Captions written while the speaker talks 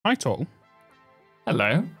Hi, Total.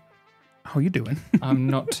 Hello. How are you doing? I'm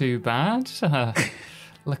not too bad.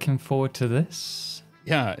 Looking forward to this.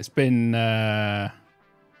 Yeah, it's been a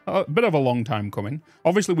bit of a long time coming.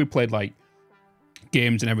 Obviously, we played like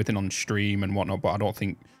games and everything on stream and whatnot, but I don't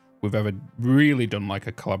think we've ever really done like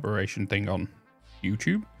a collaboration thing on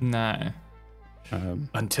YouTube. No.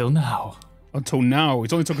 Until now. Until now.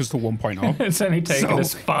 It's only took us to 1.0. It's only taken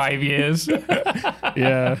us 5 years.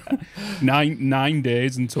 Yeah. Nine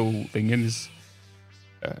days until thinking is...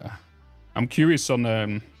 I'm curious on...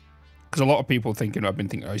 because a lot of people I've been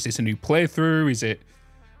thinking, oh, is this a new playthrough? Is it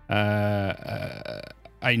a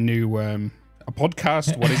new a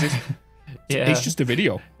podcast? What is it? Yeah. It's just a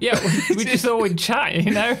video. Yeah, we just thought we'd chat,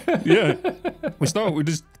 you know? Yeah. We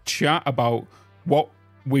just chat about what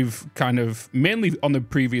we've kind of, mainly on the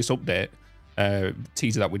previous update,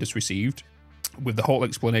 teaser that we just received, with the whole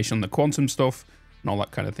explanation on the quantum stuff and all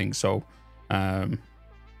that kind of thing. So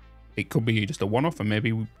it could be just a one-off, and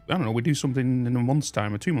maybe, I don't know, we do something in a month's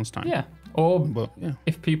time or 2 months' time. Yeah. Or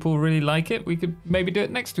if people really like it, we could maybe do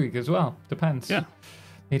it next week as well. Depends. Yeah.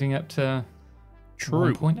 Leading up to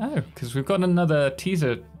True. 1.0, because we've got another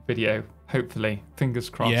teaser video, hopefully.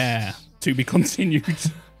 Fingers crossed. Yeah. To be continued.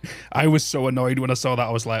 I was so annoyed when I saw that.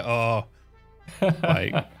 I was like, oh,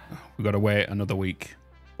 like, we've got to wait another week.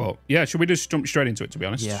 But yeah, should we just jump straight into it, to be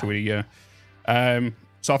honest? Yeah. Should we?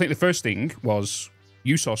 So I think the first thing was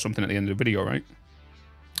you saw something at the end of the video, right?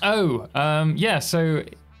 Oh, yeah. So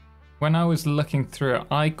when I was looking through it,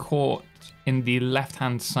 I caught in the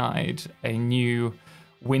left-hand side a new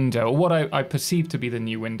window, or what I perceived to be the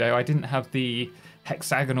new window. I didn't have the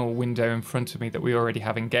hexagonal window in front of me that we already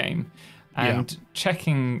have in game. And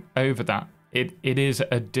checking over that, it is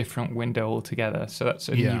a different window altogether. So that's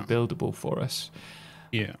a new buildable for us.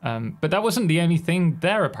 Yeah. But that wasn't the only thing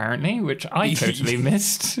there, apparently, which I totally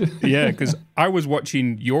missed. Yeah, because I was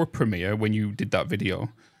watching your premiere when you did that video,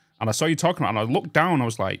 and I saw you talking about it, and I looked down, I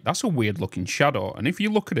was like, that's a weird-looking shadow. And if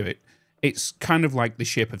you look at it, it's kind of like the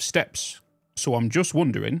shape of steps. So I'm just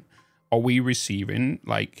wondering, are we receiving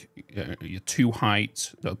like your 2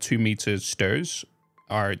 meter stairs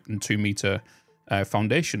or 2 meter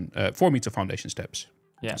foundation, 4 meter foundation steps?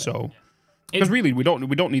 Yeah. So because really we don't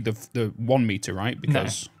need the 1 meter, right?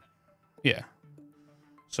 Because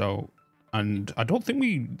So, and I don't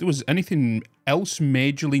think there was anything else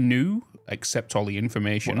majorly new except all the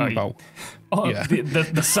information about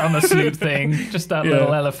the summer sloop thing, just that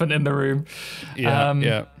little elephant in the room.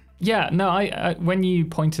 Yeah, no, I when you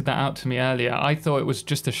pointed that out to me earlier, I thought it was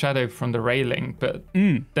just a shadow from the railing, but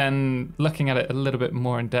then looking at it a little bit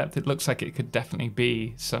more in depth, it looks like it could definitely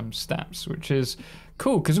be some steps, which is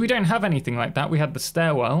cool, because we don't have anything like that. We had the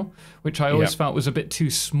stairwell, which I always felt was a bit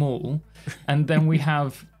too small, and then we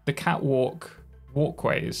have the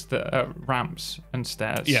walkways that are ramps and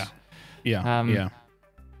stairs.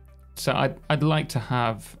 So I'd like to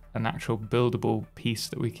have an actual buildable piece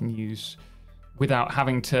that we can use without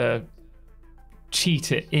having to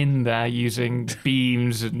cheat it in there using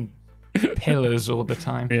beams and pillars all the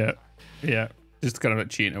time. Yeah. Just kind of like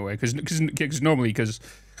cheating away. Because normally, because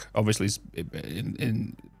obviously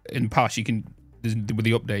in past, you can, with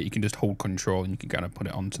the update, you can just hold control and you can kind of put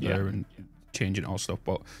it onto there and change it and all stuff.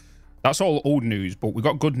 But that's all old news. But we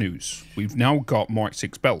got good news. We've now got Mark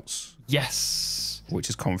 6 belts. Yes. Which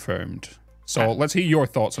is confirmed. So let's hear your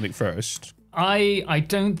thoughts on it first. I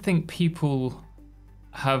don't think people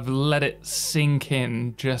have let it sink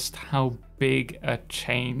in just how big a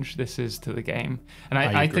change this is to the game. And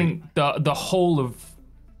I think the whole of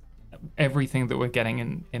everything that we're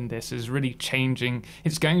getting in this is really changing.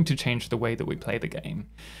 It's going to change the way that we play the game.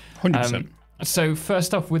 100%. So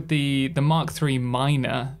first off, with the Mark III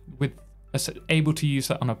miner, with able to use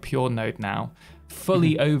that on a pure node now,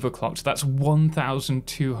 fully overclocked, that's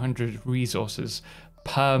 1,200 resources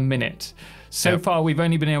per minute. So far, we've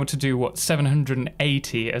only been able to do,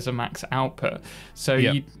 780 as a max output. So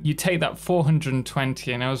you take that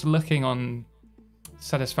 420, and I was looking on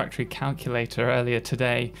Satisfactory calculator earlier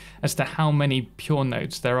today as to how many pure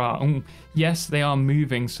nodes there are. And yes, they are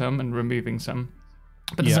moving some and removing some,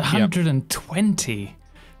 but there's 120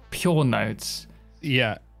 pure nodes.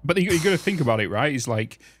 Yeah, but you got to think about it, right? It's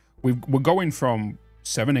like we're going from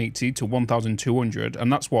 780 to 1,200,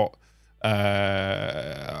 and that's what,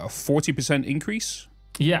 40% increase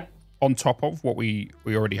on top of what we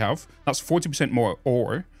already have. That's 40% more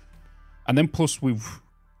ore, and then plus they've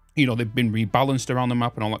been rebalanced around the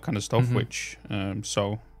map and all that kind of stuff, which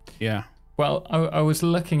well, I was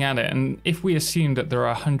looking at it, and if we assume that there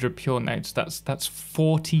are 100 pure nodes, that's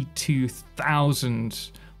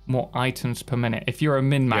 42,000 more items per minute. If you're a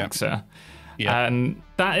min-maxer, Yeah. And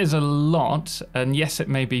that is a lot. And yes, it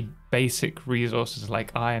may be basic resources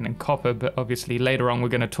like iron and copper, but obviously later on we're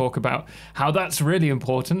going to talk about how that's really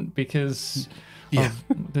important because of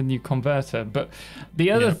the new converter. But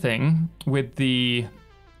the other thing with the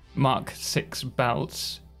Mark 6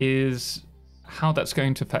 belts is how that's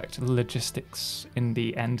going to affect logistics in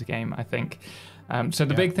the end game, I think. So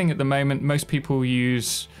the big thing at the moment, most people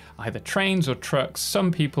use either trains or trucks.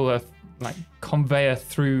 Some people are like conveyor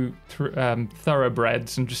through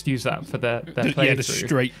thoroughbreds and just use that for their playthrough. Yeah,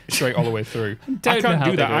 just straight all the way through. I can't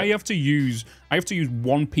do that. I have to use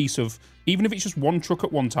one piece of, even if it's just one truck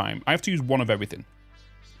at one time, I have to use one of everything.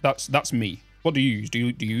 That's me. What do you use? Do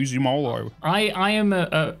you use them all? Or? I am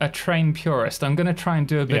a train purist. I'm going to try and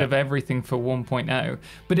do a bit of everything for 1.0.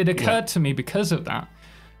 But it occurred to me because of that,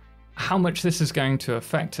 how much this is going to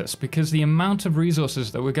affect us, because the amount of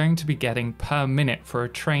resources that we're going to be getting per minute for a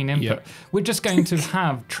train input, we're just going to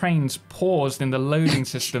have trains paused in the loading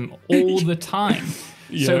system all the time.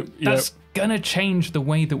 So that's going to change the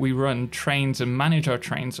way that we run trains and manage our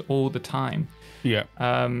trains all the time. Yeah.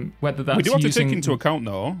 Whether that's we do have to take into account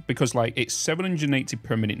though, because like it's 780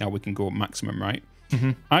 per minute now. We can go maximum, right?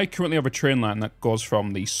 I currently have a train line that goes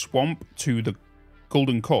from the swamp to the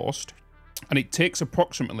Golden Coast, and it takes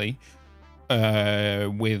approximately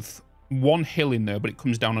with one hill in there, but it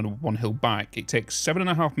comes down on one hill back. It takes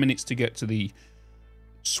 7.5 minutes to get to the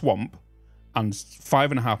swamp, and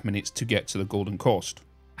 5.5 minutes to get to the Golden Coast.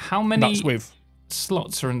 How many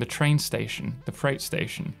slots are in the train station, the freight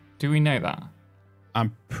station? Do we know that?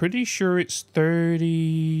 I'm pretty sure it's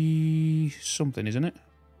 30 something, isn't it?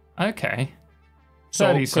 Okay.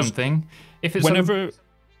 30 something. If it's whenever a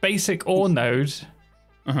basic ore node,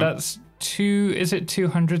 that's is it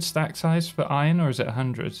 200 stack size for iron, or is it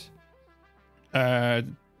 100?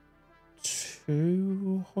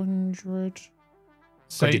 200.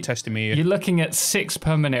 So God, you're testing me here. You're looking at 6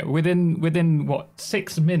 per minute. Within what,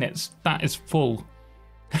 6 minutes, that is full.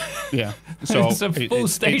 Yeah, so it's a full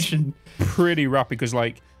station. It's pretty rapid because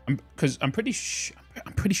I'm pretty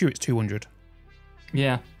sure it's 200.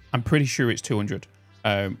 Yeah, I'm pretty sure it's 200.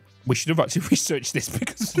 We should have actually researched this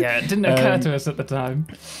because it didn't occur to us at the time.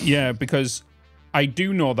 Yeah, because I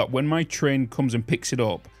do know that when my train comes and picks it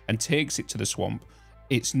up and takes it to the swamp,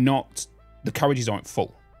 it's not, the carriages aren't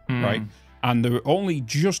full, right? And they're only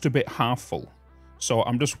just a bit half full. So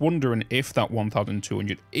I'm just wondering if that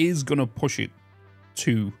 1,200 is gonna push it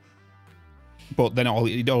to, but then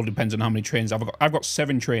it all depends on how many trains I've got. I've got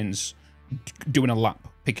 7 trains doing a lap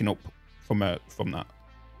picking up from that.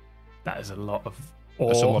 That is a lot of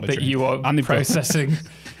ore that you are processing.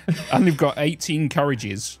 And they've got 18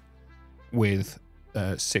 carriages with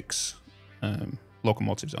 6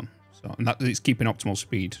 locomotives on. So, and that it's keeping optimal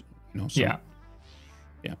speed. So, yeah.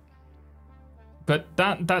 But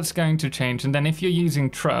that's going to change. And then if you're using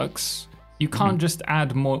trucks, you can't just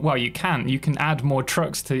add more. Well, you can add more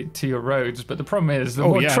trucks to your roads. But the problem is, the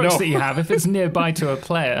more trucks that you have, if it's nearby to a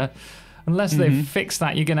player, unless they fix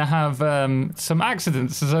that, you're going to have some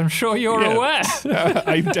accidents, as I'm sure you're aware.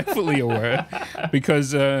 I'm definitely aware,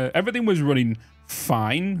 because everything was running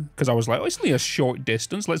fine, because I was like, it's only a short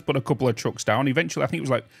distance. Let's put a couple of trucks down. Eventually, I think it was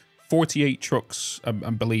like 48 trucks. I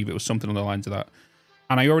believe it was something on the lines of that.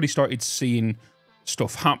 And I already started seeing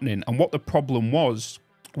stuff happening. And what the problem was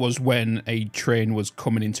when a train was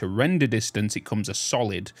coming into render distance, it comes a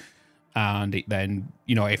solid. And it then,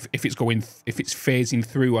 if it's phasing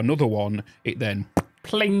through another one, it then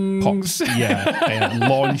plings. Pops,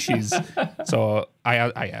 launches. So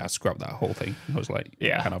I scrapped that whole thing. I was like,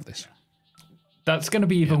 I can't have this. That's going to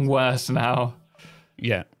be even worse now.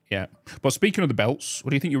 Yeah. But speaking of the belts,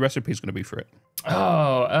 what do you think your recipe is going to be for it?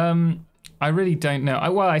 I really don't know.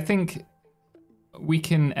 I think we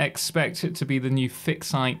can expect it to be the new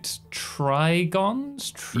Fixite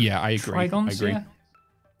Trigons. I agree. Trigons, yeah.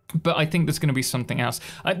 But I think there's going to be something else.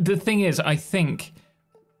 The thing is, I think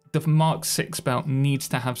the Mark 6 belt needs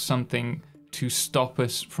to have something to stop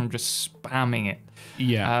us from just spamming it.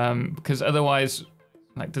 Yeah. Because otherwise,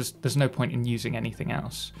 like, there's no point in using anything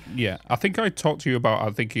else. Yeah. I think I talked to you about,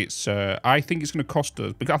 I think it's going to cost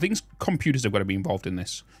us, because I think computers are going to be involved in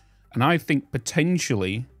this. And I think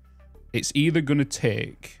potentially it's either going to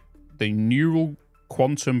take the neural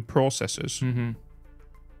quantum processors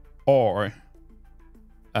or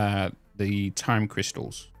the time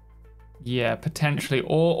crystals. Yeah, potentially.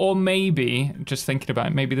 Or maybe, just thinking about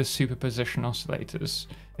it, maybe the superposition oscillators.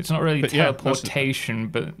 It's not really teleportation,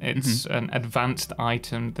 but it's an advanced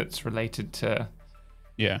item that's related to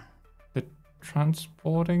the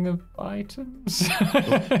transporting of items.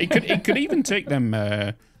 it could even take them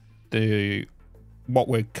what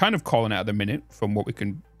we're kind of calling out at the minute, from what we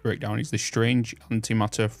can breakdown is the strange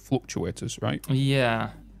antimatter fluctuators, right?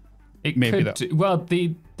 Yeah. It Maybe could. that. Well,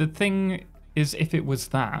 the thing is, if it was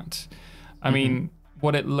that, I mean,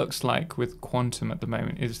 what it looks like with quantum at the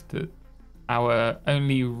moment is that our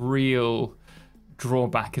only real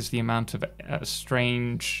drawback is the amount of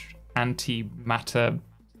strange antimatter.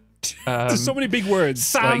 There's so many big words.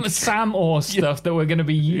 SAM or stuff that we're going to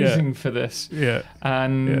be using for this. Yeah.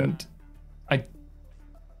 And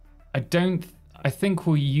I think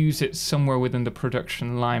we'll use it somewhere within the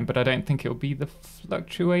production line, but I don't think it'll be the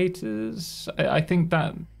fluctuators. I think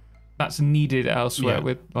that's needed elsewhere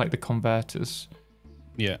with like the converters.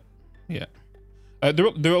 Yeah.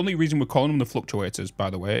 The only reason we're calling them the fluctuators, by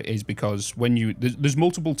the way, is because when there's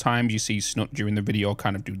multiple times you see Snut during the video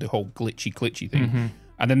kind of do the whole glitchy thing,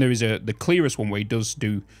 and then there is the clearest one where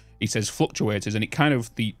he says fluctuators, and it kind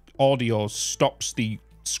of the audio stops the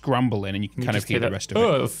scrambling, and you can kind of hear the rest of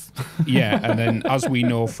it. Yeah, and then as we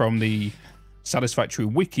know from the Satisfactory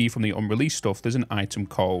wiki from the unreleased stuff, there's an item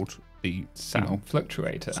called the SAM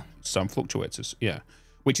fluctuator. SAM fluctuators, yeah,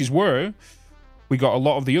 which is where we got a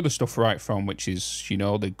lot of the other stuff right from, which is,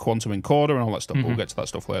 the quantum encoder and all that stuff. But we'll get to that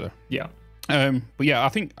stuff later. Yeah. But yeah, I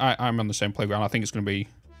think I'm on the same playground. I think it's going to be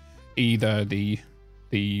either the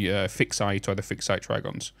Fixite or the Fixite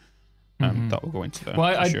Trigons. That will go into there.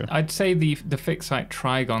 Well, sure. I'd say the Fixite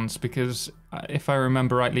Trigons, because if I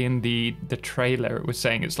remember rightly in the trailer, it was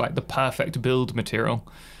saying it's like the perfect build material.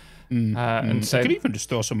 And so you could even just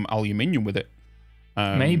throw some aluminium with it.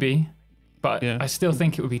 Maybe, but I still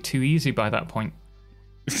think it would be too easy by that point.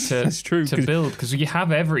 That's true. To build, because you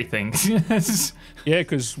have everything. Yeah,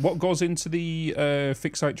 because what goes into the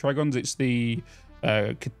Fixite Trigons, it's the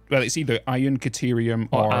it's either iron, caterium,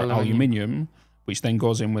 or aluminium, which then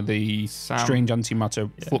goes in with the strange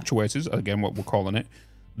antimatter fluctuators, again, what we're calling it.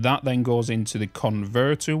 That then goes into the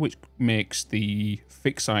converter, which makes the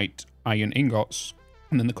Fixite iron ingots,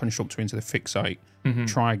 and then the constructor into the Fixite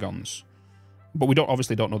Trigons. But we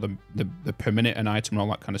obviously don't know the per minute and item and all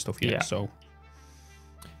that kind of stuff yet, so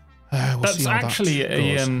that's actually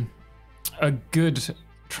a good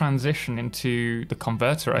transition into the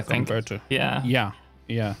converter, I think. Converter. Yeah.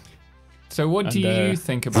 So what do you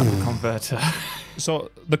think about the converter?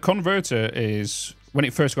 So the converter is, when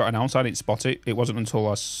it first got announced, I didn't spot it. It wasn't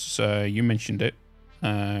until you mentioned it,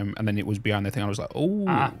 and then it was behind the thing. I was like,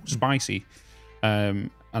 oh, spicy. And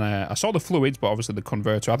I saw the fluids, but obviously the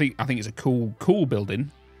converter. I think it's a cool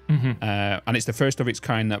building. And it's the first of its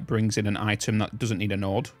kind that brings in an item that doesn't need a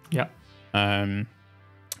node. Yeah. And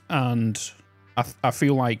I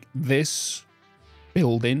feel like this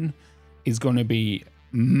building is going to be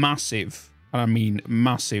massive, and I mean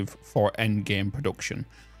massive, for end game production,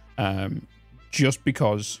 just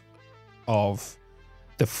because of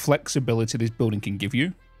the flexibility this building can give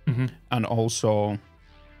you, and also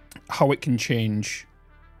how it can change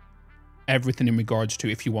everything in regards to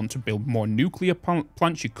if you want to build more nuclear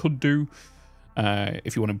plants, you could do.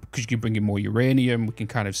 If you want to, because you can bring in more uranium, we can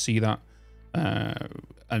kind of see that.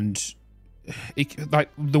 And like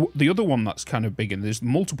the other one that's kind of big, and there's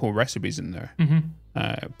multiple recipes in there.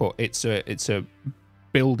 But it's a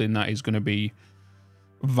building that is going to be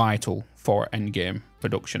vital for endgame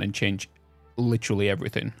production and change literally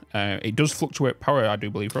everything. It does fluctuate power, I do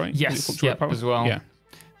believe, right? Yes, power as well. Yeah.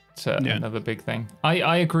 It's another big thing.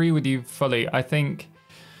 I agree with you fully. I think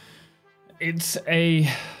it's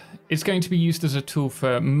going to be used as a tool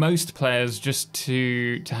for most players, just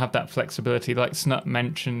to have that flexibility, like Snut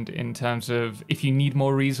mentioned, in terms of if you need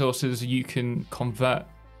more resources, you can convert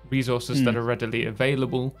resources that are readily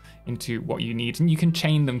available into what you need, and you can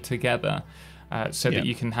chain them together so that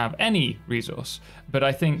you can have any resource. But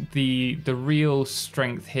I think the real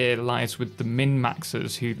strength here lies with the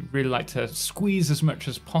min-maxers, who really like to squeeze as much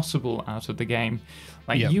as possible out of the game.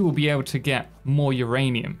 Like you will be able to get more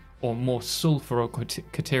uranium or more sulfur or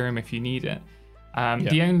caterium if you need it.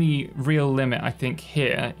 The only real limit, I think,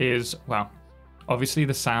 here is, well, obviously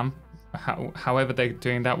the SAM, however they're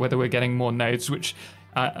doing that, whether we're getting more nodes, which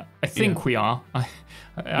I think we are.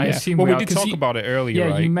 I assume we are. Well, we did talk about it earlier,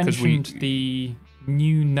 right? Yeah, you mentioned the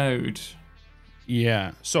new node.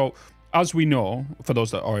 Yeah, so as we know, for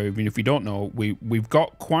those that are, even if we don't know, we've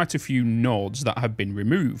got quite a few nodes that have been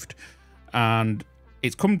removed. And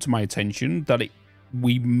it's come to my attention that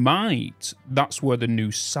that's where the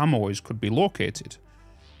new SAM ores could be located.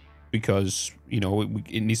 Because,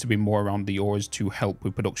 it needs to be more around the ores to help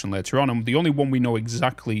with production later on. And the only one we know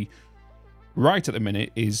exactly right at the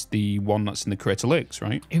minute is the one that's in the Crater Lakes,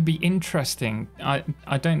 right? It'd be interesting. I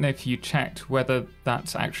don't know if you checked whether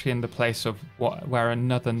that's actually in the place of where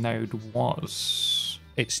another node was.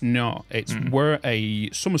 It's not. It's where a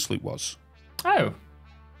summer sloop was. Oh.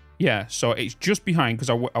 Yeah, so it's just behind, because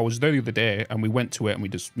I was there the other day and we went to it and we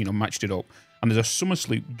just, matched it up. And there's a summer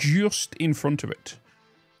sloop just in front of it.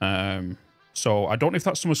 So I don't know if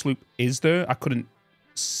that summer sloop is there. I couldn't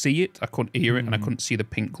see it, I couldn't hear it, and I couldn't see the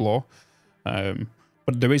pink glow.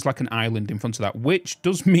 But there is like an island in front of that, which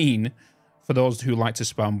does mean, for those who like to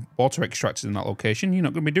spam water extractors in that location, you're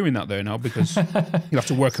not going to be doing that there now, because you'll have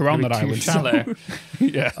to work around that island. Shallow.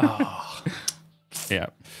 Yeah. Oh. Yeah.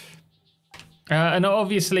 And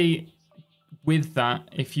obviously, with that,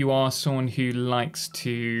 if you are someone who likes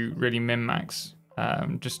to really min-max,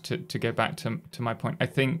 just to go back to my point, I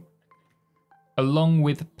think along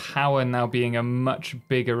with power now being a much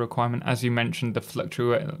bigger requirement, as you mentioned, the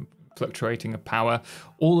fluctuating of power,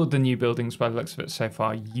 all of the new buildings, by the looks of it so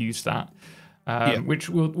far, use that, which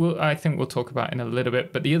I think we'll talk about in a little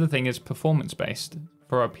bit. But the other thing is performance-based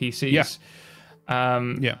for our PCs. Yeah.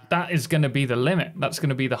 That is going to be the limit. That's going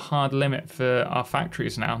to be the hard limit for our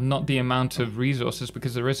factories now, not the amount of resources,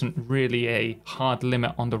 because there isn't really a hard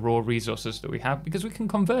limit on the raw resources that we have, because we can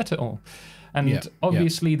convert it all. And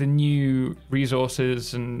obviously the new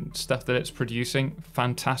resources and stuff that it's producing,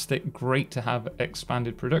 fantastic, great to have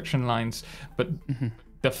expanded production lines. But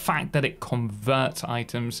the fact that it converts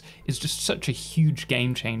items is just such a huge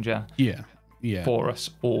game changer for us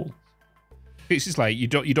all. It's just like you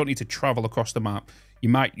don't need to travel across the map. You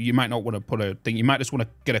might not want to put a thing. You might just want to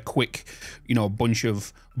get a quick, bunch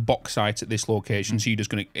of bauxite at this location. So you're just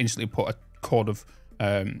going to instantly put a cord of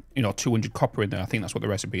 200 copper in there. I think that's what the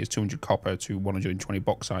recipe is: 200 copper to 120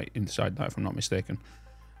 bauxite inside that, if I'm not mistaken.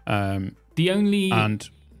 The only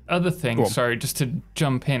other thing, sorry, just to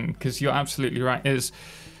jump in, because you're absolutely right, is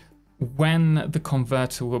when the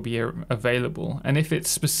converter will be available. And if it's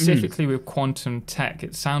specifically with quantum tech,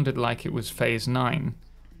 it sounded like it was phase 9,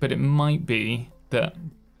 but it might be that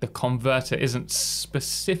the converter isn't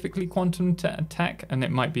specifically quantum tech, and it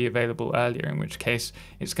might be available earlier, in which case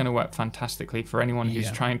it's going to work fantastically for anyone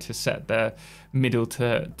who's trying to set their middle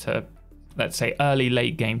to let's say early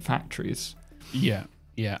late game factories. I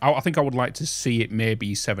think I would like to see it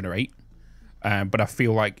maybe 7 or 8. But I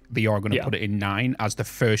feel like they are going to put it in 9 as the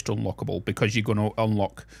first unlockable, because you're going to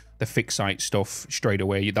unlock the fixed site stuff straight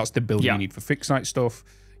away. That's the building you need for fixed site stuff.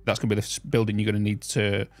 That's going to be the building you're going to need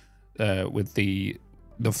to with the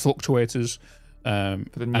fluctuators. And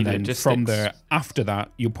then logistics. From there, after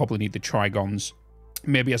that, you'll probably need the trigons,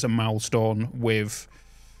 maybe as a milestone with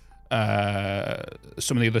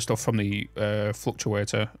some of the other stuff from the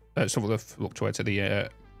fluctuator, the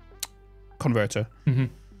converter.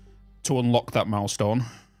 To unlock that milestone,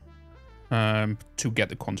 to get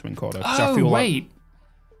the quantum encoder. Oh, I feel wait.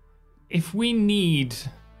 If we need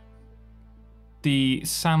the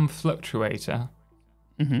SAM fluctuator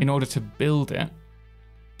in order to build it,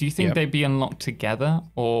 do you think they'd be unlocked together,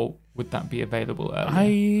 or would that be available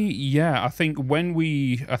earlier? I think when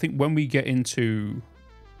we get into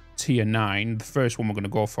tier 9, the first one we're going to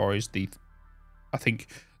go for is I think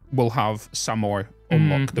we'll have Samoy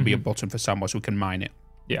unlock. There'll be a button for Samoy so we can mine it.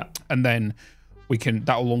 Yeah, and then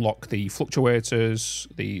that'll unlock the fluctuators,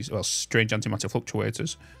 these strange antimatter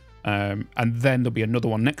fluctuators, and then there'll be another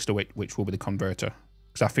one next to it, which will be the converter,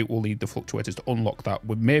 because I think we'll need the fluctuators to unlock that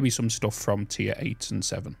with maybe some stuff from tier 8 and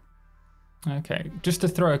 7. Okay, just to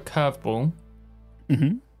throw a curveball,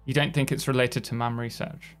 you don't think it's related to MAM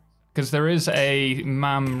research? Because there is a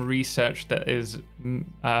MAM research that is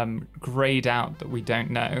grayed out that we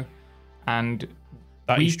don't know, and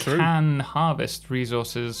we can harvest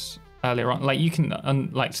resources earlier on. Like you can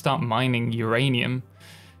start mining uranium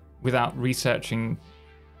without researching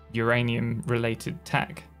uranium-related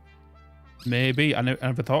tech. Maybe. I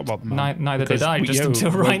never thought about that. Neither did I,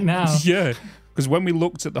 until right now. Yeah, because when we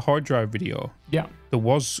looked at the hard drive video, there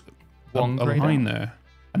was a line there.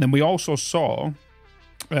 And then we also saw,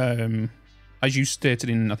 as you stated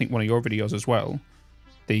in, I think, one of your videos as well,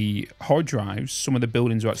 the hard drives, some of the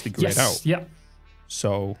buildings were actually grayed out. Yeah.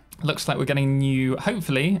 So looks like we're getting new,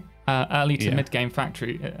 hopefully, early to mid-game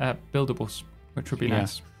factory buildables, which would be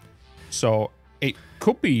nice. So it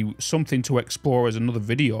could be something to explore as another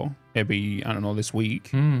video, maybe, I don't know, this week,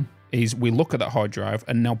 is we look at that hard drive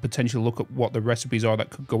and now potentially look at what the recipes are that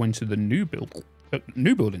could go into the new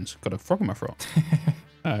buildings. Got a frog in my throat.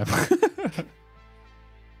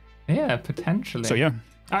 Yeah, potentially. So, yeah.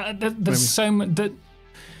 There's so much that...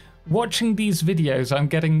 Watching these videos, I'm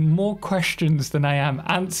getting more questions than I am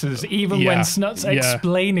answers, even when Snut's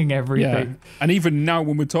explaining everything. Yeah. And even now,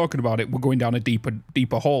 when we're talking about it, we're going down a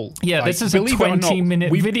deeper hole. Yeah, this is a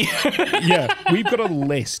 20-minute video. We've got a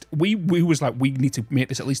list. We was like, we need to make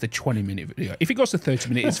this at least a 20-minute video. If it goes to 30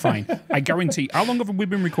 minutes, it's fine. I guarantee. How long have we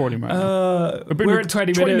been recording right now? We're at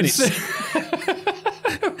 20 minutes.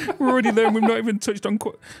 We're already there. And we've not even touched on.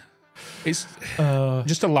 It's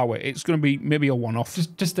just allow it. It's going to be maybe a one-off.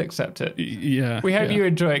 Just accept it. Yeah. We hope you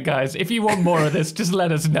enjoy it, guys. If you want more of this, just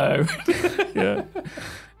let us know. Yeah.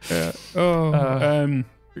 Oh.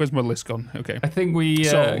 Where's my list gone? Okay. I think we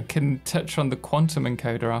can touch on the quantum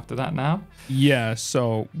encoder after that now. Yeah.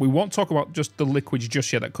 So we won't talk about just the liquids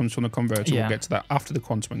just yet that comes from the converter. We'll get to that after the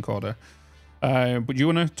quantum encoder. But do you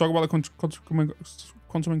want to talk about the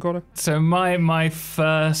quantum encoder? So my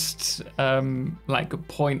first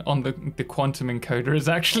point on the quantum encoder is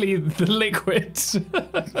actually the liquids.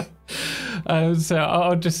 So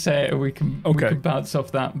I'll just say it. We can bounce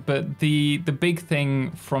off that. But the big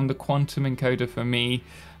thing from the quantum encoder for me,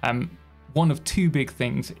 one of two big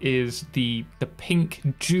things is the pink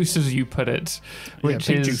juice, as you put it, which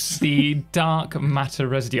is juice. The dark matter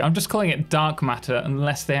residue. I'm just calling it dark matter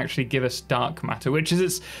unless they actually give us dark matter, which is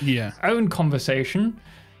its own conversation.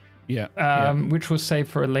 Which we'll save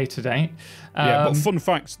for a later date. But fun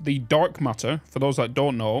fact, the dark matter, for those that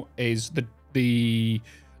don't know, is we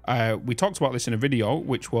talked about this in a video,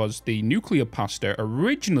 which was the nuclear pasta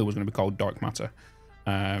originally was going to be called dark matter.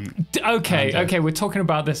 Okay, we're talking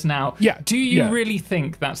about this now. Yeah. Do you really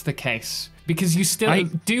think that's the case? Because you still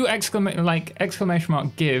do exclamation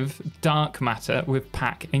mark give dark matter with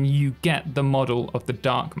pack, and you get the model of the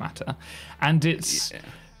dark matter, and it's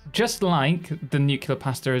just like the nuclear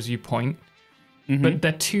pasta, as you point. But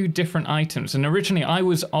they're two different items. And originally, I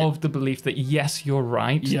was of the belief that yes, you're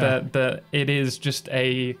right, that it is just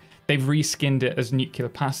they've reskinned it as nuclear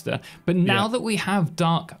pasta. But now that we have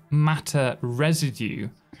dark matter residue,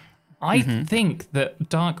 I think that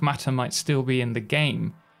dark matter might still be in the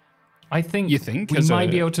game. I think we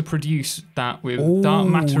might be able to produce that with dark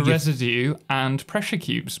matter residue and pressure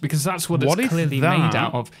cubes, because that's what it's clearly made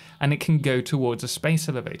out of, and it can go towards a space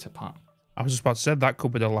elevator part. I was just about to say that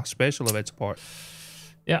could be the last space elevator part.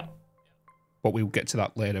 Yeah. But we'll get to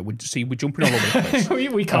that later. We're jumping all over the place.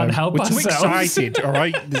 we can't help ourselves. We're too excited, all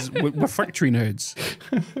right? We're factory nerds.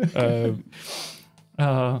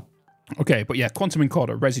 Okay, but yeah, quantum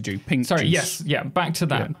encoder, residue, pink juice. Back to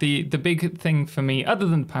that. Yeah. The big thing for me, other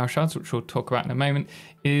than the power shards, which we'll talk about in a moment,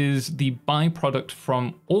 is the byproduct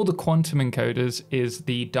from all the quantum encoders is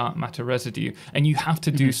the dark matter residue, and you have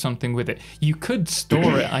to do something with it. You could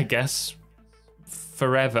store it, I guess,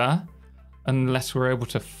 forever, unless we're able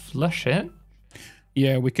to flush it.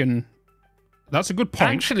 Yeah, we can. That's a good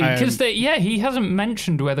point. Actually, because he hasn't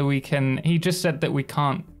mentioned whether we can. He just said that we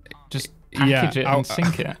can't just package it and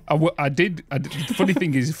sink it. I did. The funny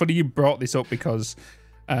thing is, funny you brought this up, because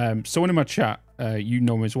someone in my chat, you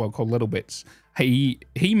know him as well, called Little Bitz, he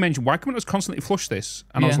mentioned, why can't we just constantly flush this?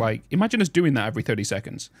 And I was like, imagine us doing that every 30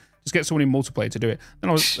 seconds. Just get someone in multiplayer to do it.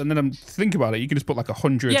 And then I'm thinking about it. You can just put like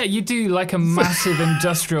 100. Yeah, you do like a massive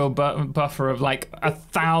industrial buffer of like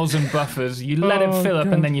 1,000 buffers. You let it fill up,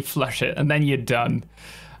 and then you flush it, and then you're done.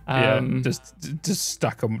 Just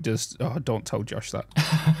stack them. Don't tell Josh that.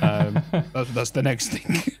 That's the next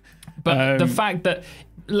thing. But the fact that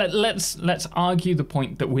let's argue the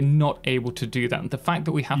point that we're not able to do that. The fact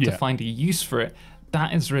that we have to find a use for it.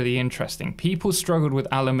 That is really interesting. People struggled with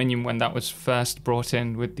aluminium when that was first brought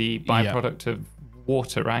in with the byproduct of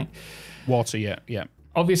water, right? Water, yeah.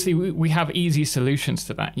 Obviously, we have easy solutions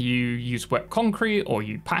to that. You use wet concrete or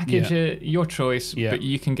you package it, your choice, but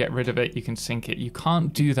you can get rid of it, you can sink it. You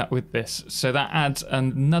can't do that with this. So that adds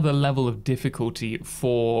another level of difficulty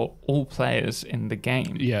for all players in the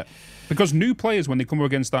game. Yeah, because new players, when they come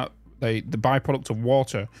against that, the byproduct of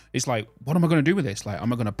water, it's like, what am I going to do with this? Like,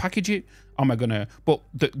 am I going to package it? But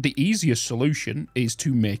the easiest solution is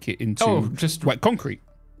to make it into just wet concrete.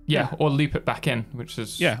 Yeah, or loop it back in, which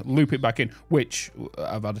is... Yeah, loop it back in, which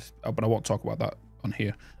I've had, but I won't talk about that on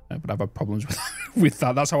here, but I've had problems with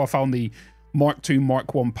that. That's how I found the Mark II,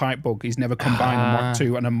 Mark I pipe bug. He's never combined a Mark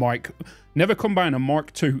II and a never combine a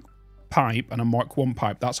Mark II pipe and a Mark I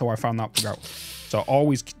pipe. That's how I found that bug out. So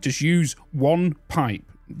always just use one pipe,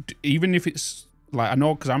 even if it's like, I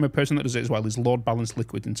know, because I'm a person that does it as well, is load balance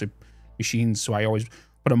liquid into machines. So I always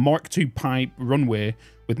put a Mark II pipe runway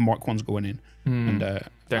with Mark I's going in. And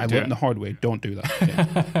I learned the hard way. Don't do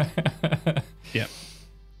that. Yeah.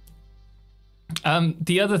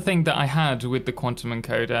 The other thing that I had with the quantum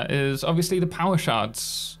encoder is obviously the power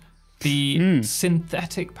shards, the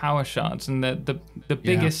synthetic power shards, and the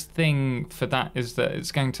biggest thing for that is that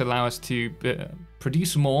it's going to allow us to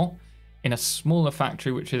produce more in a smaller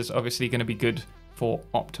factory, which is obviously going to be good for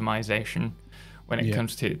optimization when it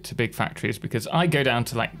comes to big factories, because I go down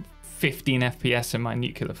to like 15 FPS in my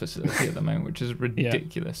nuclear facility at the moment, which is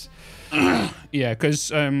ridiculous. Yeah,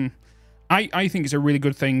 because I think it's a really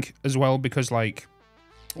good thing as well, because like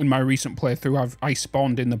in my recent playthrough, I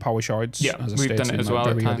spawned in the power shards. Yeah, as I we've stated, done it as well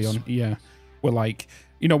very at early times. on. Yeah, we're like,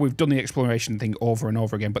 you know, we've done the exploration thing over and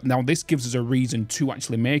over again, but now this gives us a reason to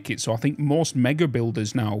actually make it. So I think most mega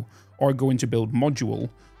builders now are going to build module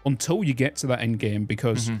until you get to that end game,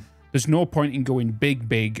 because there's no point in going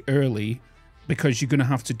big early, because you're going to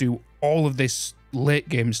have to do all of this late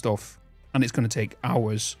game stuff, and it's going to take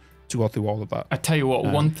hours to go through all of that. I tell you what,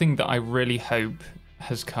 one thing that I really hope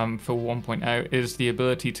has come for 1.0 is the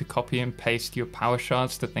ability to copy and paste your power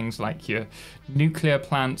shards to things like your nuclear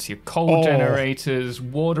plants, your coal generators,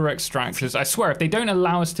 water extractors. I swear, if they don't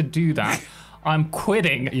allow us to do that, I'm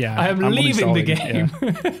quitting. Yeah, I'm leaving the game. Yeah.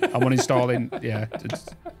 I'm uninstalling.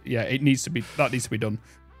 Yeah, it needs to be. That needs to be done.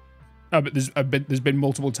 But there's been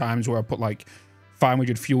multiple times where I put like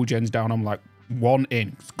 500 fuel gens down. I'm like, one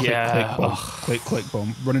in, click, click, boom, click,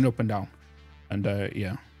 boom, running up and down, and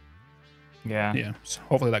yeah. So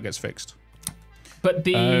hopefully that gets fixed. But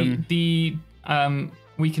we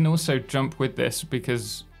can also jump with this,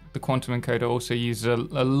 because the quantum encoder also uses a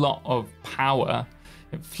lot of power.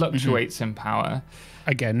 It fluctuates in power.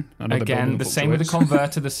 Again, the same with the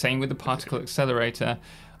converter, the same with the particle accelerator.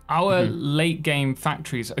 Our late game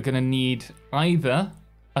factories are going to need either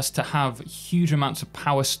us to have huge amounts of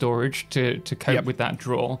power storage to cope with that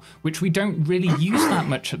draw, which we don't really use that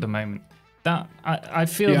much at the moment. That I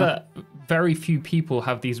feel that very few people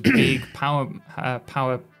have these big power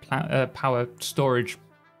storage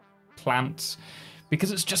plants,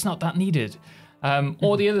 because it's just not that needed.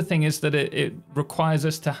 Or the other thing is that it requires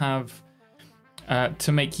us to have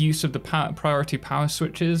to make use of the priority power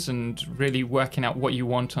switches and really working out what you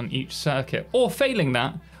want on each circuit. Or failing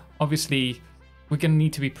that, obviously, we're going to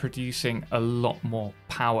need to be producing a lot more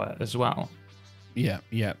power as well. Yeah.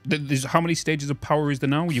 There's how many stages of power is there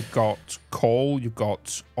now? You've got coal, you've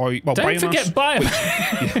got oil. Well, don't biomass, forget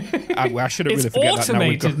biomass. I shouldn't really forget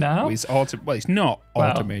that now. It's automated now. It's not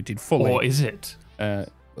automated fully. Or is it? Well,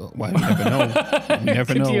 you never know. You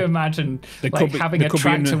never know. Could you imagine having a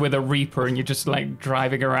tractor with a reaper and you're just like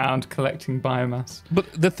driving around collecting biomass?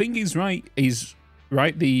 But the thing is,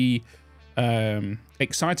 the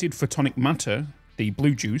excited photonic matter, the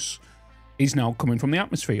blue juice, is now coming from the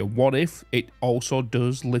atmosphere. What if it also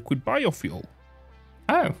does liquid biofuel?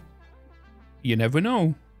 Oh. You never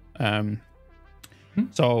know.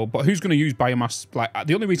 So, but who's going to use biomass? Like,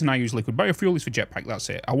 the only reason I use liquid biofuel is for jetpack. That's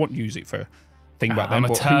it. I won't use it for thing back then.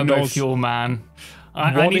 I'm a turbo fuel man.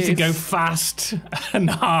 I need to go fast and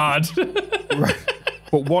hard. Right.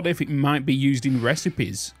 But what if it might be used in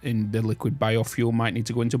recipes? In the liquid biofuel might need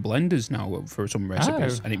to go into blenders now for some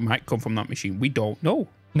recipes, and it might come from that machine. We don't know.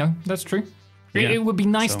 No, that's true. Yeah. It would be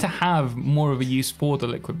nice to have more of a use for the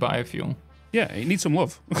liquid biofuel. Yeah, it needs some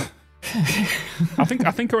love. I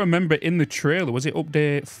think I remember in the trailer, was it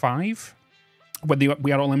update 5? When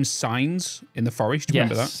we had all them signs in the forest. Do you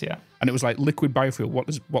remember that? Yeah. And it was like liquid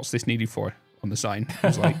biofuel. What's this needed for on the sign? I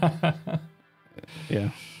was like, yeah.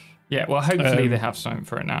 Yeah, well, hopefully they have something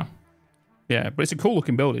for it now. Yeah, but it's a cool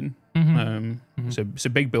looking building. It's a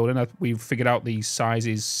big building. We've figured out the size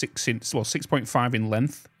is 6.5 in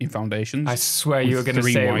length in foundations. I swear you were going to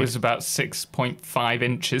say it was about 6.5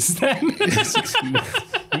 inches then.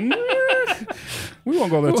 We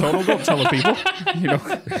won't go there total. Don't tell the people. You know,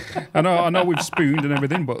 I know we've spooned and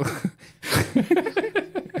everything, but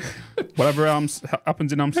whatever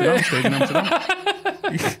happens in Amsterdam stays in Amsterdam.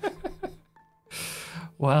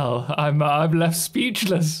 Well, I'm left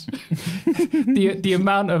speechless. the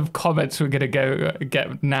amount of comments we're gonna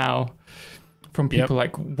get now from people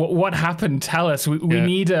like, what happened? Tell us. We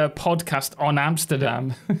need a podcast on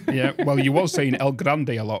Amsterdam. Yeah, well, you was saying El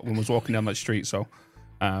Grande a lot when I was walking down that street, so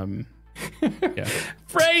yeah.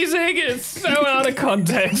 Phrasing is so out of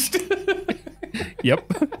context.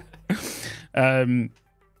 Yep.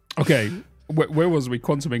 Okay, where was we?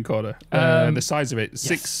 Quantum encoder. The size of it,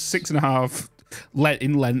 6.5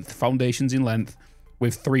 in length, foundations in length,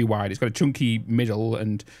 with 3 wide. It's got a chunky middle,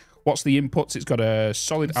 and what's the inputs? It's got a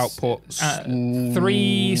solid output,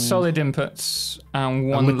 3 solid inputs, and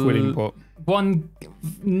 1 liquid input, 1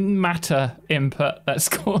 matter input. That's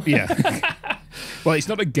called. Yeah. Well, it's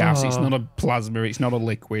not a gas, it's not a plasma, it's not a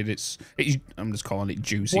liquid, it's I'm just calling it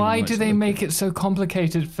juicy. Why do they make it so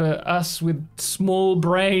complicated for us with small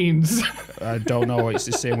brains? I don't know. It's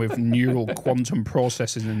the same with neural quantum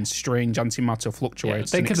processing and strange antimatter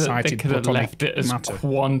fluctuates and excited they could have left it as matter.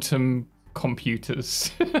 Quantum computers.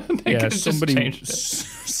 Yeah,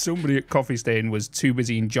 somebody at Coffee Stain was too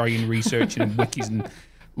busy enjoying researching and wikis and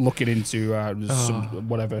looking into some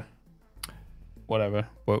whatever.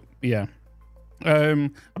 But yeah.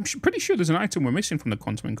 I'm pretty sure there's an item we're missing from the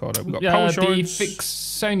quantum encoder. We've got power shards. The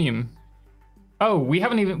Fixonium. Oh, we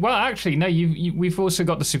haven't even. Well, actually, no. We've also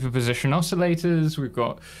got the superposition oscillators. We've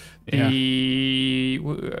got the.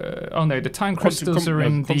 Oh no, the time crystals are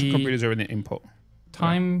in the. Quantum computers are in the input.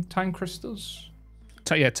 Time crystals.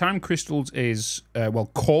 Time crystals is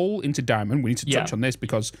coal into diamond. We need to touch on this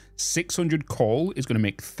because 600 coal is going to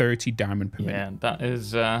make 30 diamond per minute. Yeah, that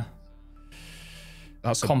is.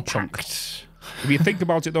 That's compact. A chunk. If you think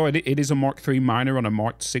about it, though, it is a Mark III miner on a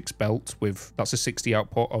Mark 6 belt with that's a 60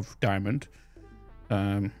 output of diamond.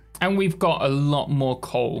 And we've got a lot more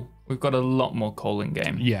coal. We've got a lot more coal in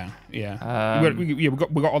game. Yeah. We've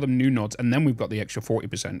got all the new nodes, and then we've got the extra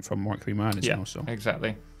 40% from Mark III miners now. So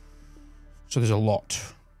exactly. So there's a lot.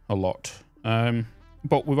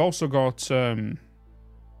 But we've also got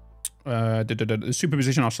the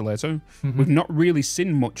superposition oscillator. We've not really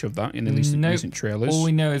seen much of that in the recent trailers. All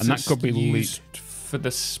we know is and that could be used for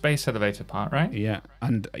the space elevator part, right? Yeah,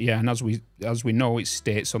 and as we know, it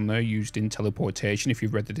states on there used in teleportation. If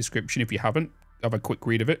you've read the description, if you haven't, have a quick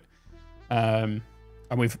read of it. And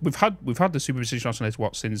we've had the superposition oscillator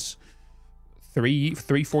since 4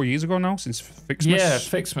 years ago now, since Fixmas. Yeah,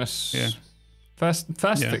 Fixmas. Yeah, first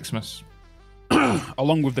Fixmas.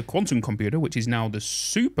 Along with the quantum computer, which is now the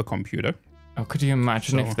supercomputer. Oh, could you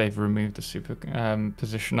imagine if they've removed the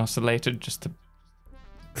superposition oscillator just to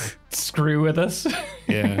screw with us?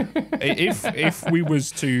 Yeah. If we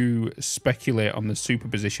was to speculate on the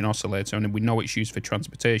superposition oscillator, and we know it's used for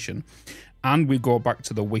transportation, and we go back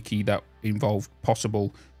to the wiki that involved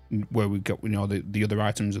possible, where we got the other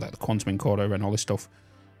items like the quantum encoder and all this stuff,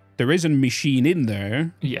 there is a machine in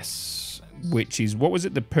there. Yes. Which is, what was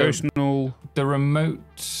it? The personal... The remote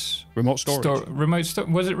storage.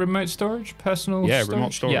 Was it remote storage? Personal storage?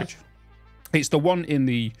 Remote storage. Yeah. It's the one in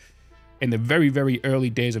the very, very early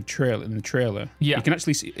days of the trailer. Yeah. You can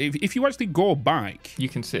actually see, if you actually go back... You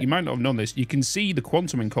can see it. You might not have known this. You can see the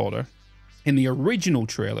quantum encoder in the original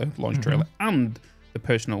trailer, launch trailer, and the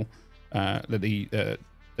personal... what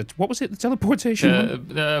was it? The teleportation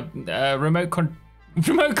one?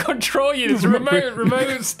 Remote control units,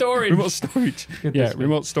 remote storage. Remote storage.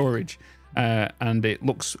 Remote storage. And it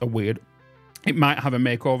looks weird. It might have a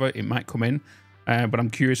makeover. It might come in. But I'm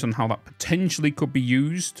curious on how that potentially could be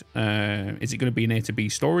used. Is it going to be an A to B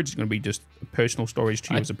storage? Is it going to be just personal storage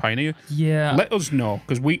to you as a pioneer? Yeah. Let us know,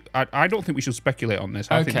 because I don't think we should speculate on this.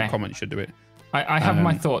 I think the comments should do it. I have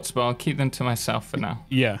my thoughts, but I'll keep them to myself for now.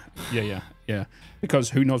 Yeah.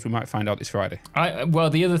 Because who knows, we might find out this Friday. Well,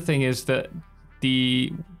 the other thing is that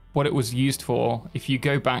what it was used for, if you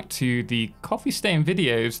go back to the coffee stain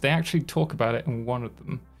videos, they actually talk about it in one of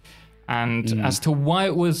them. And as to why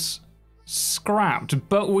it was scrapped,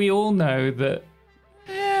 but we all know that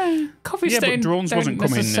coffee stain drones don't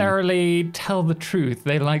necessarily tell the truth.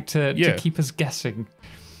 They like to keep us guessing.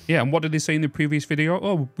 Yeah, and what did they say in the previous video?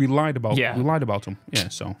 Oh, we lied about them. Yeah,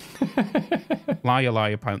 so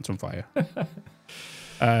liar, pants on fire.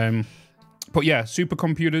 But yeah,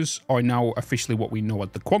 supercomputers are now officially what we know as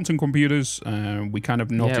the quantum computers. We kind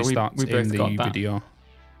of noticed that in the video.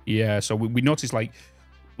 Yeah, so we noticed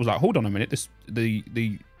hold on a minute,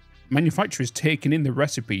 the manufacturer's taken in the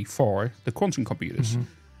recipe for the quantum computers.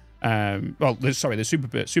 The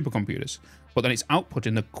supercomputers, but then it's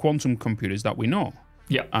outputting the quantum computers that we know.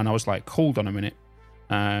 Yeah, and I was like, hold on a minute.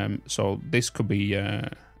 So this could be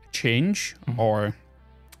a change or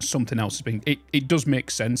something else is being. It does make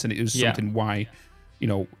sense, and it is something why,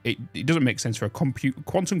 it doesn't make sense for a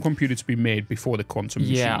quantum computer to be made before the quantum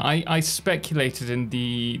machine. Yeah, I speculated in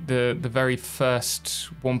the very first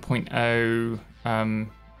 1.0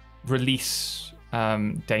 release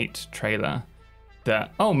date trailer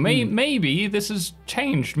that maybe this has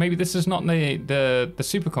changed. Maybe this is not the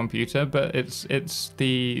supercomputer, but it's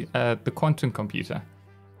the quantum computer.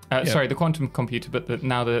 Sorry, the quantum computer, but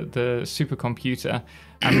now the supercomputer.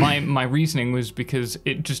 And my reasoning was because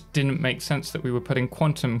it just didn't make sense that we were putting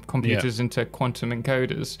quantum computers into quantum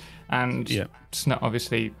encoders. And Snut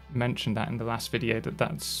obviously mentioned that in the last video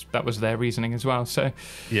that was their reasoning as well. So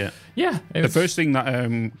the first thing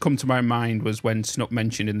that come to my mind was when Snut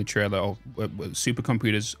mentioned in the trailer,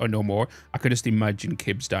 supercomputers are no more. I could just imagine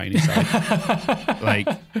Kibbs dying inside.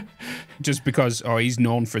 Just because he's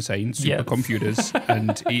known for saying supercomputers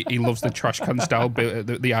and he loves the trash can style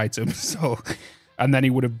the items. So. And then he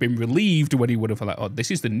would have been relieved when he would have like,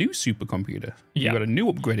 this is the new supercomputer. You got a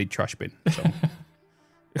new upgraded trash bin. So.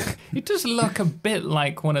 It does look a bit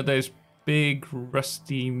like one of those big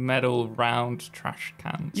rusty metal round trash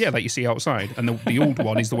cans. Yeah, that you see outside. And the old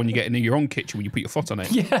one is the one you get in your own kitchen when you put your foot on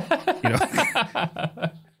it.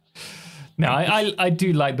 Yeah. No, I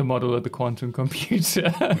do like the model of the quantum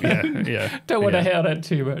computer. Yeah. Don't want to hear that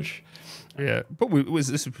too much. Yeah, but this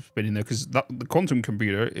has been in there because the quantum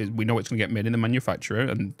computer is, we know it's going to get made in the manufacturer,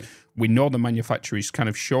 and we know the manufacturer is kind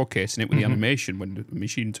of showcasing it with the animation when the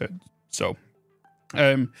machine turns. So,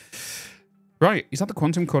 right, is that the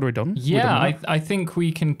quantum coder done? Yeah, I think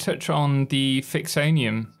we can touch on the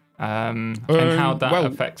Fixonium and how that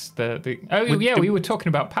affects the. Oh yeah, we were talking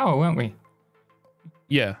about power, weren't we?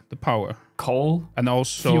 Yeah, the power. Coal. And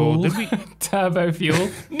also, fuel, did we... turbo fuel,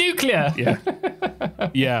 nuclear.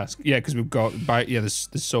 Yeah, because we've got, there's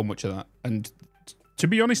so much of that. And to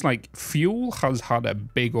be honest, like, fuel has had a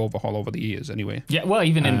big overhaul over the years anyway. Yeah, well,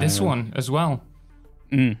 even in this one as well.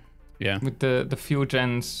 Yeah. With the fuel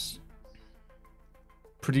gens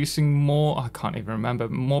producing more, I can't even remember,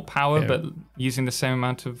 more power, but using the same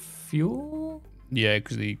amount of fuel? Yeah,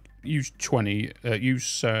 because they use 20,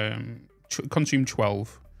 consume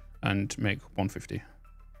 12 and make 150.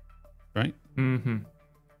 Right? Mm-hmm.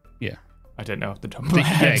 Yeah. I don't know off the top of my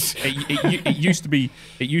head. It used to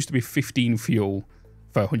be 15 fuel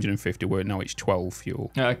for 150, where now it's 12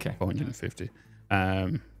 fuel for 150.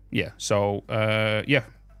 Yeah. So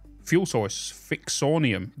fuel source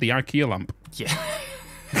Fixonium, the IKEA lamp.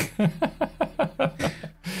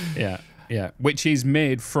 Yeah. Yeah. Which is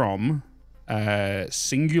made from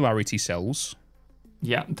singularity cells.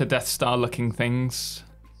 Yeah, the Death Star looking things.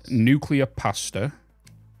 Nuclear pasta.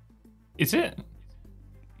 Is it?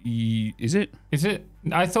 Is it? Is it?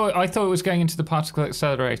 I thought it was going into the particle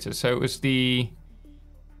accelerator. So it was the.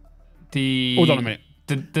 Hold on a minute.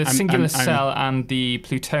 The singular cell and the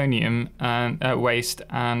plutonium and waste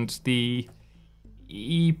and the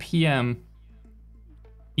EPM.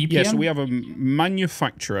 EPM? Yeah, so we have a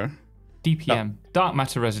manufacturer. DPM. Dark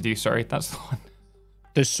matter residue, sorry, that's the one.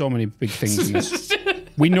 There's so many big things in this.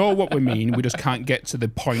 We know what we mean, we just can't get to the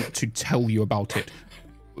point to tell you about it.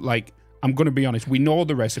 Like, I'm going to be honest, we know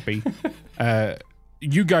the recipe.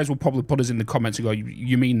 You guys will probably put us in the comments and go,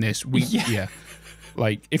 you mean this? Yeah.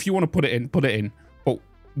 Like, if you want to put it in, put it in. But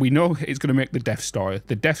we know it's going to make the Death Star.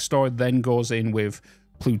 The Death Star then goes in with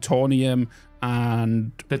plutonium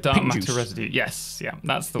and the dark matter residue. Yes, yeah,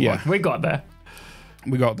 that's the one. We got there.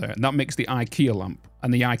 And that makes the IKEA lamp.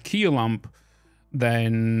 And the IKEA lamp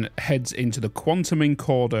then heads into the quantum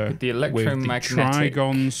encoder with the electromagnetic with the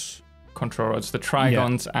trigons, control rods, the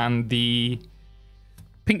trigons, and the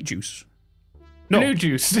pink juice. No. Blue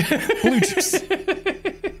juice. Blue juice.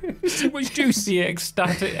 Too much juice. The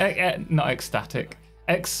excited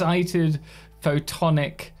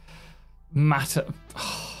photonic matter.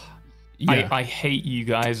 Yeah. I hate you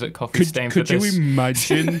guys at Coffee Stain for this. Could you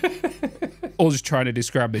imagine us trying to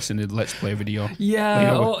describe this in a Let's Play video?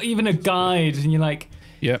 Yeah, or even a guide, and you're like,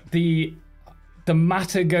 the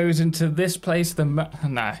matter goes into this place. No,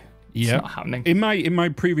 it's not happening. In my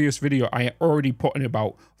previous video, I already put in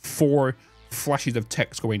about 4 flashes of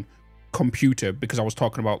text going computer, because I was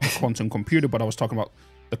talking about the quantum computer, but I was talking about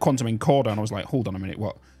the quantum encoder, and I was like, hold on a minute,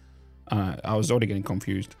 what? I was already getting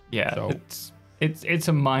confused. Yeah, so. It's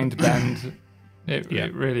a mind bend.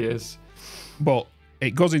 It really is. But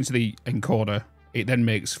it goes into the encoder. It then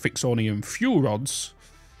makes Fixonium fuel rods.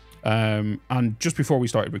 And just before we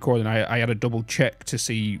started recording, I had a double check to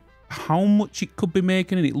see how much it could be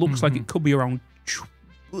making, and it looks like it could be around.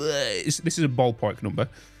 This is a ballpark number.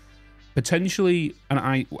 Potentially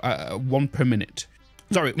 1 per minute.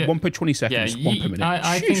 Sorry, 1 per 20 seconds, 1 per minute.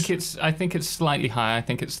 I think it's slightly higher. I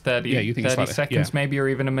think it's 30, you think 30 it's seconds maybe, or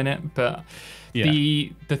even a minute. But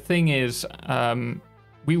the thing is,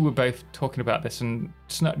 we were both talking about this, and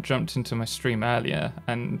Snut jumped into my stream earlier,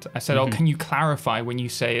 and I said, can you clarify when you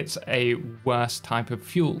say it's a worse type of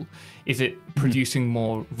fuel? Is it producing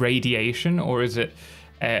more radiation, or is it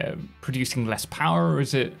producing less power, or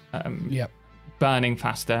is it burning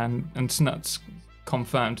faster? And Snut's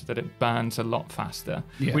confirmed that it burns a lot faster,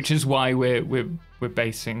 which is why we're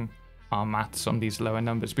basing our maths on these lower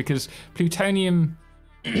numbers, because plutonium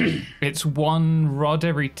it's 1 rod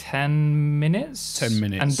every 10 minutes. 10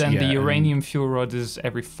 minutes. And then the uranium fuel rod is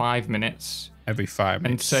every 5 minutes. Every 5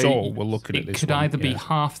 minutes. And so we're looking at this. It could either be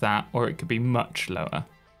half that, or it could be much lower.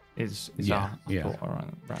 Is our thought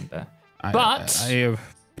around there.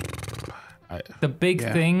 The big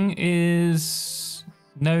thing is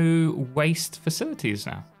no waste facilities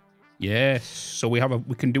now. Yes, so we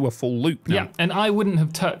can do a full loop now. Yeah, and I wouldn't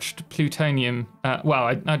have touched plutonium.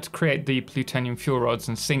 I'd create the plutonium fuel rods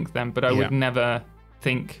and sink them, but I would never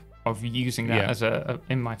think of using that as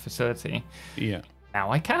in my facility. Yeah.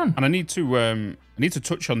 Now I can. And I need to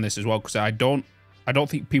touch on this as well, because I don't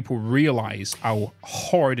think people realize how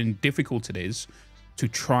hard and difficult it is to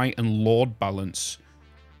try and load balance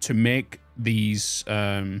to make these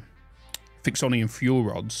Fixonium fuel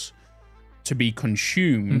rods to be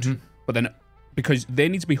consumed, But then, because they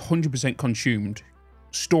need to be 100% consumed,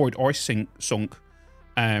 stored or sunk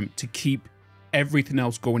to keep everything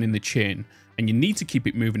else going in the chain. And you need to keep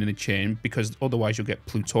it moving in the chain because otherwise you'll get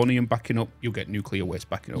plutonium backing up, you'll get nuclear waste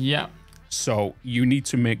backing up. Yeah. So you need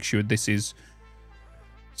to make sure this is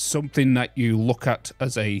something that you look at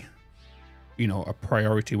as a, you know, a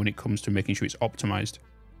priority when it comes to making sure it's optimized.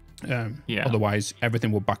 Otherwise,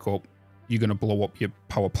 everything will back up. You're going to blow up your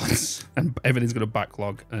power plants and everything's going to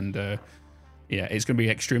backlog. And yeah, it's going to be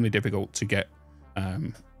extremely difficult to get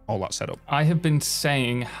all that set up. I have been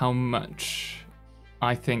saying how much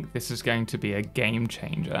I think this is going to be a game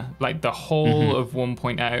changer, like the whole of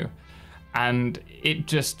 1.0. And it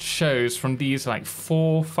just shows from these like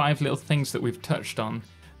 4-5 little things that we've touched on,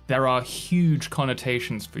 there are huge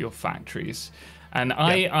connotations for your factories. And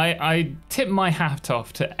I tip my hat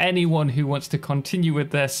off to anyone who wants to continue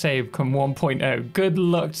with their save come 1.0. Good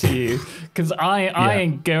luck to you, because I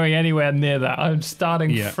ain't going anywhere near that. I'm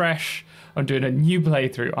starting fresh. I'm doing a new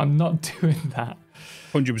playthrough. I'm not doing that.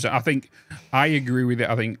 100%. I think I agree with it.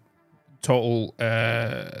 I think total,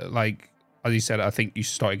 like, as you said, I think you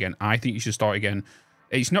should start again. I think you should start again.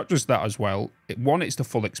 It's not just that as well. One, it's the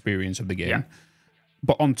full experience of the game. Yeah.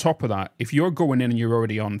 But on top of that, if you're going in and you're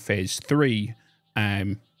already on phase 3,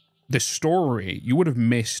 the story, you would have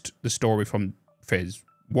missed the story from phase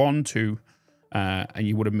 1, 2, and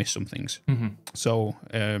you would have missed some things. So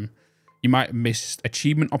you might have missed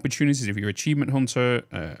achievement opportunities if you're an achievement hunter,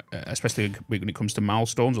 especially when it comes to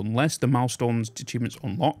milestones, unless the milestones achievements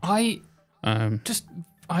unlock. I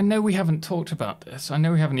know we haven't talked about this. I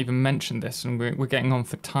know we haven't even mentioned this, and we're getting on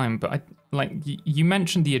for time. But you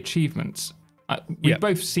mentioned the achievements. We've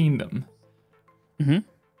both seen them.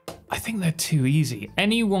 I think they're too easy.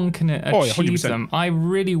 Anyone can achieve them. I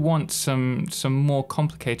really want some more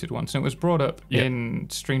complicated ones. And it was brought up in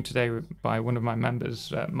stream today by one of my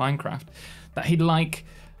members, Minecraft, that he'd like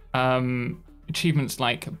achievements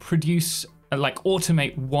like produce, like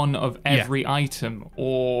automate one of every item,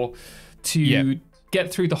 or to get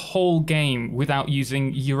through the whole game without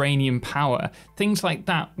using uranium power. Things like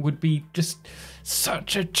that would be just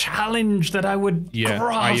such a challenge that I would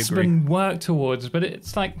grasp and work towards. But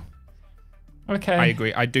it's like, okay. I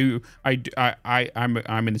agree. I'm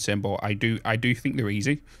in the same boat. I do think they're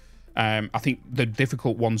easy. I think the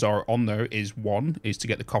difficult ones are on there is to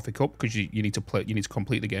get the coffee cup, because you need to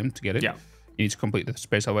complete the game to get it. Yeah. You need to complete the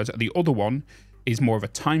space elevator. The other one is more of a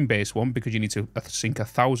time-based one, because you need to sink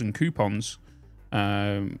 1,000 coupons.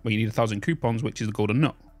 You need 1,000 coupons, which is the golden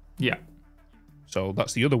nut. Yeah. So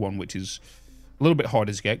that's the other one, which is a little bit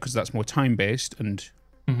harder to get because that's more time-based, and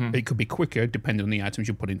it could be quicker depending on the items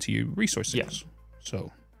you put into your resources. Yeah.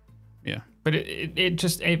 So, yeah. But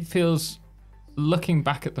it feels, looking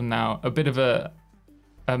back at them now, a bit of a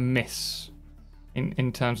miss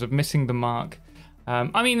in terms of missing the mark.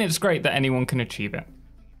 I mean, it's great that anyone can achieve it.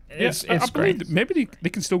 It's great. Maybe they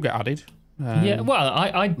can still get added. Well,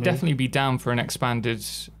 I'd definitely be down for an expanded.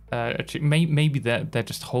 Maybe they're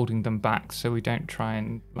just holding them back so we don't try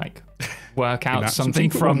and like work out something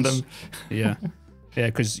from them. Yeah,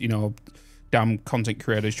 because damn content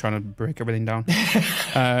creators trying to break everything down.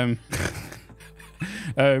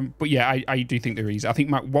 But yeah, I do think they're easy. I think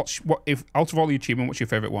Matt, if out of all the achievement, what's your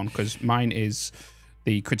favorite one? Because mine is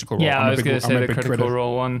the critical role. Yeah, I was going to say the critical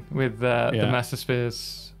role one with the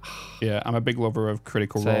Mesospheres. Yeah, I'm a big lover of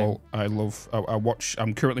Critical Role. I watch.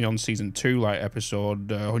 I'm currently on season 2, like episode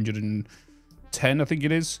 110, I think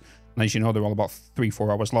it is. And as you know, they're all about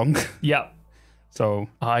 3-4 hours long. Yeah. So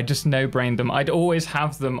I just no-brained them. I'd always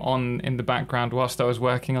have them on in the background whilst I was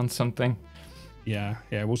working on something. Yeah.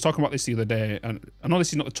 We was talking about this the other day, and I know this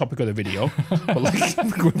is not the topic of the video, but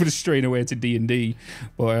like we're straying away to D&D.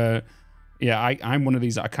 But I'm one of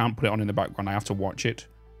these that I can't put it on in the background. I have to watch it.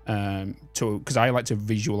 Because I like to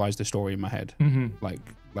visualize the story in my head, like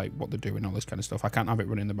what they're doing, all this kind of stuff. I can't have it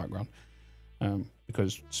running in the background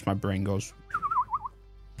because just my brain goes.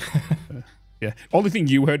 Yeah, only thing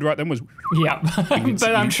you heard right then was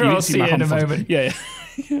but I'm sure I'll see it in a moment. Yeah.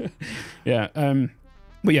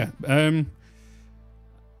 But yeah,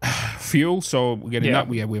 fuel. So we're getting that.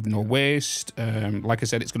 We have no waste. Like I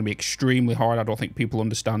said, it's going to be extremely hard. I don't think people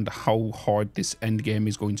understand how hard this end game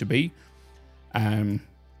is going to be.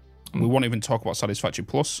 We won't even talk about Satisfactory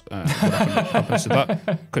Plus, what happens to that,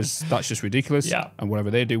 because that's just ridiculous. Yeah. And whatever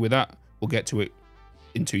they do with that, we'll get to it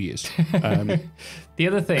in 2 years. The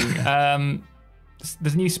other thing,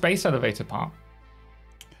 there's a new space elevator part.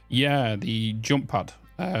 Yeah, the jump pad.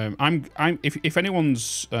 If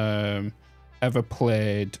anyone's ever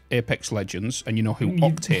played Apex Legends and you know who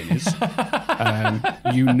Octane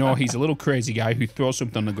is, you know he's a little crazy guy who throws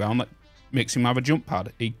something on the ground that makes him have a jump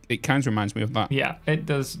pad. It kind of reminds me of that. Yeah, it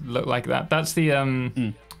does look like that. That's the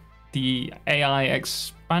AI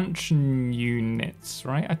expansion units,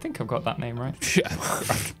 right? I think I've got that name right.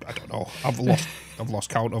 I don't know. I've lost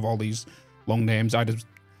count of all these long names. I've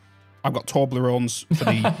got Toblerones for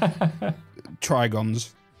the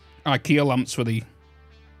Trigons, IKEA lamps for the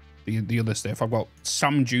other stuff. I've got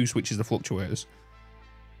Sam Juice, which is the fluctuators.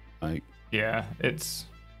 Like, yeah, it's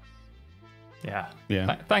yeah.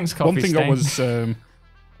 Thanks, One Coffee thing Stain.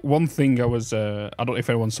 I was I don't know if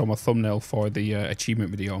anyone saw my thumbnail for the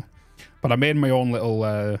achievement video, but I made my own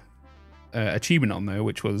little achievement on there,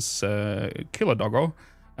 which was Kill a Doggo.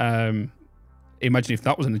 Imagine if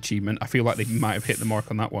that was an achievement. I feel like they might have hit the mark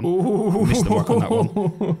on that one. Missed the mark on that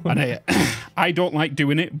one. And I don't like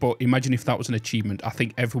doing it, but imagine if that was an achievement. I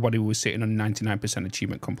think everybody was sitting on 99%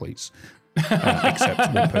 achievement completes,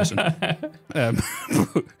 except one person.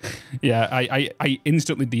 Yeah, I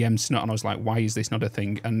instantly DM'd Snot and I was like, why is this not a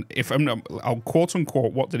thing? And if I'm not, I'll quote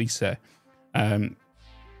unquote, what did he say? He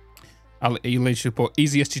literally put,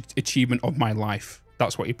 easiest achievement of my life.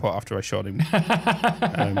 That's what he put after I showed him.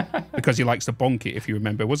 Because he likes to bonk it, if you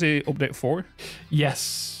remember. Was it update 4?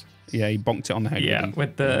 Yes. Yeah, he bonked it on the head. Yeah,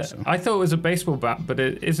 with the... So. I thought it was a baseball bat, but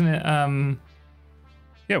isn't it... Yeah,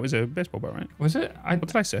 it was a baseball bat, right? Was it? What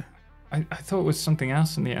did I say? I thought it was something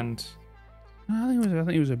else in the end. I think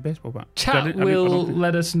it was a baseball bat. Chat will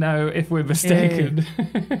let us know if we're mistaken.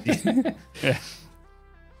 Yeah.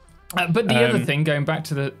 But the other thing, going back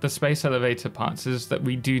to the space elevator parts, is that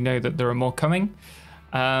we do know that there are more coming.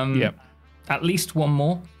 Yeah. At least one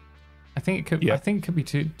more. I think it could. Yeah. I think it could be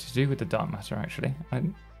to do with the dark matter. Actually,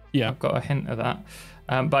 yeah, I've got a hint of that.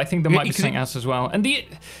 But I think there might be something else as well. And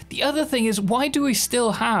the other thing is, why do we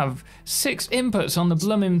still have 6 inputs on the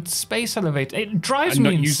blooming space elevator? It drives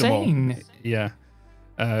me insane. Yeah.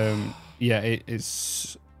 Yeah.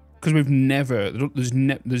 It's because we've never.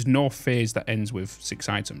 There's no phase that ends with 6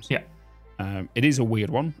 items. Yeah. It is a weird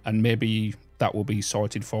one, and maybe that will be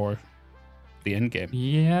sorted for the end game.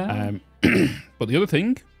 Yeah. But the other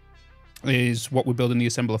thing is what we're building the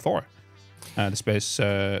assembler for. The space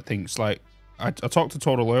things. Like I talked to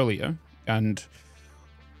Total earlier, and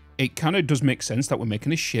it kind of does make sense that we're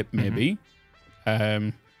making a ship, maybe,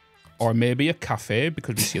 or maybe a cafe,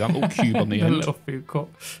 because we see that little cube on the end. A little food court.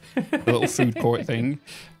 A little food court thing.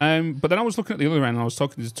 But then I was looking at the other end, and I was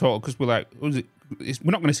talking to Total, because we're like, we're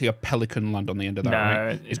not going to see a Pelican land on the end of that,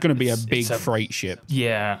 right? It's going to be a big freight ship.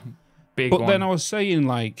 Yeah. But then I was saying,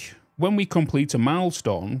 like, when we complete a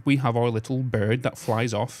milestone, we have our little bird that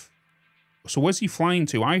flies off. So where's he flying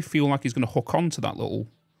to? I feel like he's going to hook onto that little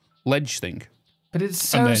ledge thing. But it's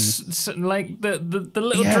so like the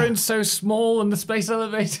little drone's so small and the space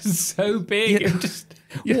elevator's so big. And just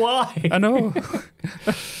why? I know.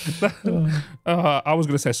 I was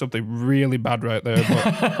going to say something really bad right there,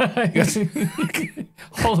 but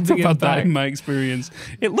holding it back. That in my experience.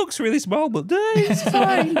 It looks really small, but it's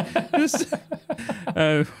fine.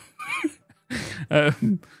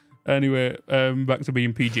 Anyway, back to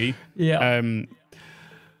being PG. Yeah.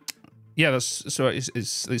 Yeah,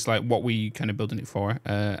 it's like what we kind of building it for,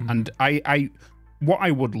 and what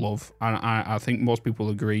I would love, and I think most people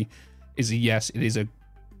agree, is yes, it is a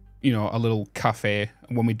little cafe.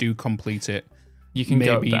 When we do complete it, you can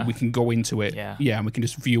we can go into it, and we can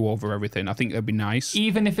just view over everything. I think that'd be nice.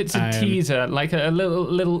 Even if it's a teaser, like a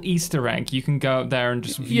little Easter egg, you can go up there and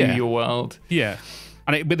just view your world. Yeah,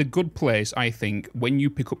 and it'd be the good place. I think when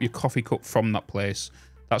you pick up your coffee cup from that place,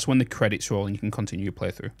 that's when the credits roll and you can continue your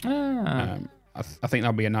playthrough. I think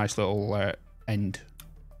that'd be a nice little end.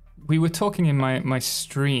 We were talking in my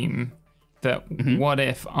stream that what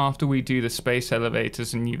if after we do the space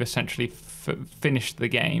elevators and you've essentially finished the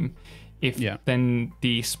game, if then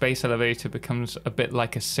the space elevator becomes a bit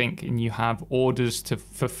like a sink and you have orders to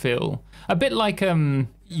fulfill, a bit like the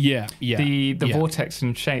vortex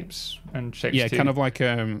and shapes 2. Kind of like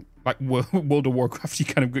World of Warcraft.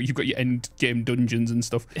 You've got your end game dungeons and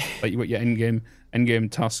stuff. Like you've got your end game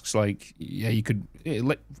tasks. Like you could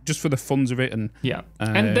just for the funds of it and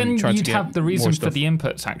and then you'd have the reason for the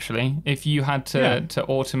inputs actually. If you had to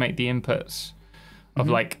automate the inputs of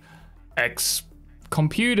like X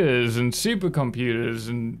computers and supercomputers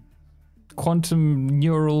and quantum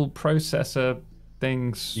neural processor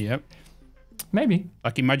things. Yep. Maybe.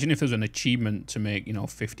 Like imagine if there's an achievement to make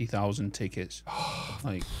 50,000 tickets.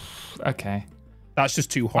 Like okay. That's just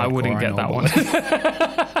too hardcore. I wouldn't get that one.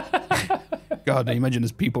 God, imagine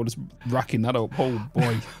there's people just racking that up. Oh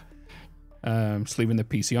boy. Just leaving the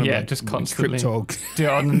PC on. Yeah, just constantly. Crypto.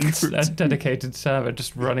 On a dedicated server,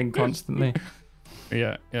 just running constantly.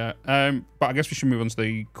 Yeah. But I guess we should move on to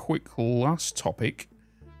the quick last topic,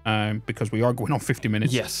 because we are going on 50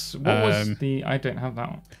 minutes. Yes. What was the? I don't have that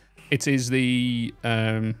one. It is the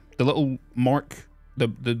little mark, the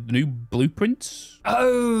new blueprints.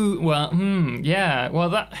 Oh well, yeah. Well,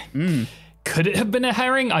 that could it have been a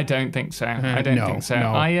herring? I don't think so. I don't think so.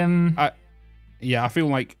 No. Yeah, I feel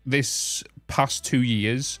like this past 2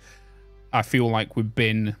 years, I feel like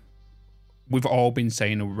we've all been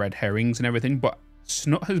saying red herrings and everything, but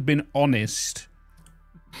Snut has been honest.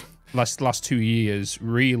 Last 2 years,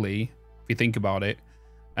 really, if you think about it.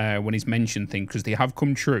 When he's mentioned things, because they have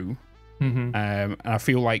come true. And I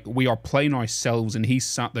feel like we are playing ourselves, and he's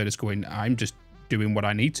sat there just going, I'm just doing what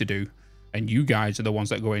I need to do. And you guys are the ones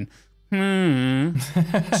that are going,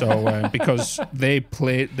 So, because they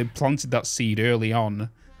planted that seed early on.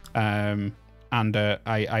 I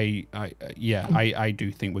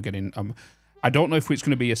do think we're getting, I don't know if it's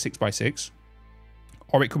going to be a 6x6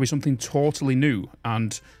 or it could be something totally new.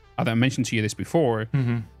 And I mentioned to you this before,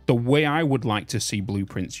 the way I would like to see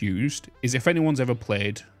blueprints used is if anyone's ever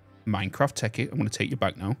played Minecraft Tekkit, I'm going to take you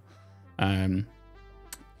back now.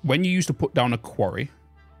 When you used to put down a quarry,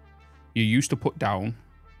 you used to put down,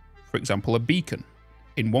 for example, a beacon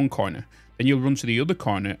in one corner. Then you'll run to the other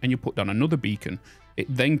corner and you put down another beacon. It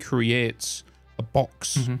then creates a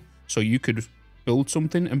box. So you could build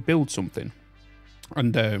something and build something.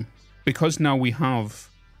 And because now we have,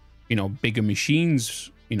 bigger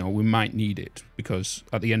machines, we might need it, because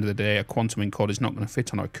at the end of the day, a quantum encode is not going to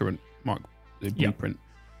fit on our current blueprint.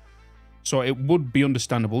 So it would be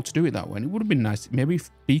understandable to do it that way. And it would have been nice. Maybe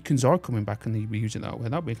if beacons are coming back and they be using it that way,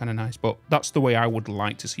 that'd be kind of nice. But that's the way I would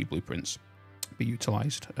like to see blueprints be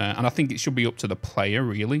utilized. And I think it should be up to the player,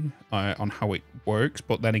 really, on how it works.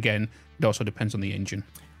 But then again, it also depends on the engine.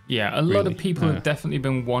 Yeah, a lot of people have definitely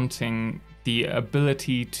been wanting the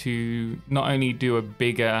ability to not only do a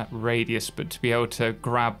bigger radius, but to be able to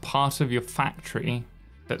grab part of your factory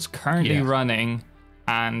that's currently running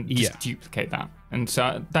and just duplicate that. And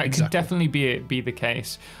so that could definitely be the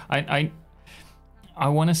case. I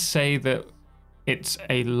want to say that it's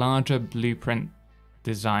a larger blueprint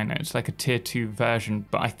designer. It's like a tier 2 version,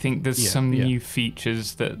 but I think there's some new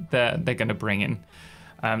features that they're going to bring in.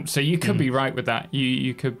 So you could be right with that.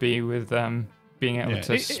 You could be with being able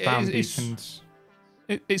to spam beacons.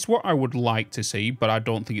 It's what I would like to see, but I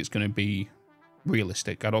don't think it's going to be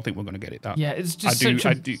realistic. I don't think we're going to get it that. Yeah, it's just such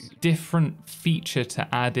a different feature to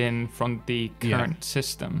add in from the current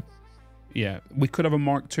system. Yeah, we could have a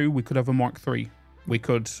Mark II. We could have a Mark III. We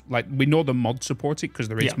could, we know the mods support it, because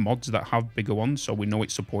there is mods that have bigger ones, so we know it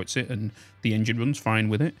supports it, and the engine runs fine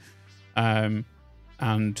with it. And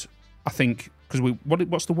I think, because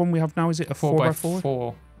what's the one we have now? Is it a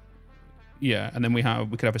 4x4? Yeah, and then we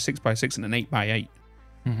could have a 6x6 and an 8x8.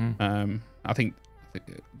 I think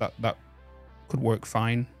that could work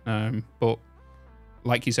fine. But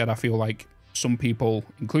like you said, I feel like some people,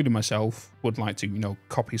 including myself, would like to,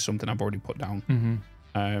 copy something I've already put down.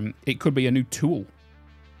 It could be a new tool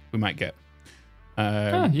we might get.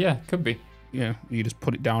 Could be. Yeah, you just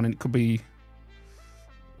put it down and it could be,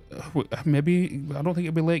 maybe, I don't think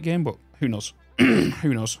it'll be late game, but who knows?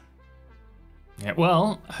 Who knows? Yeah,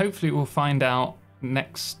 well, hopefully we'll find out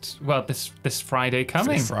this Friday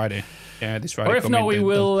coming. This Friday. Yeah, this Friday. Or if not, we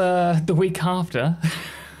will the week after.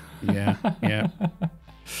 Yeah.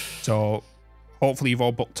 So hopefully you've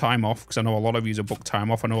all booked time off, because I know a lot of you are booked time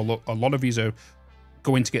off. I know a lot of you are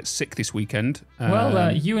going to get sick this weekend.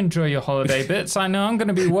 Well, you enjoy your holiday bits. I know I'm going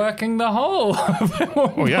to be working the whole.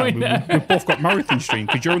 We've both got marathon stream,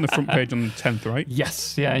 because you're on the front page on the 10th, right?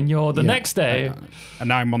 Yes, and you're the next day.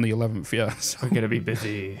 And I'm on the 11th, so we're going to be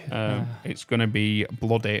busy. It's going to be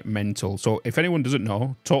bloody mental. So if anyone doesn't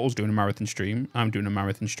know, Total's doing a marathon stream. I'm doing a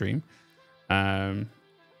marathon stream. And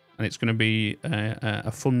it's going to be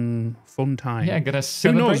a fun time. Yeah, going to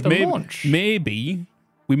celebrate the launch. Maybe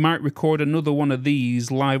we might record another one of these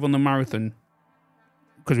live on the marathon,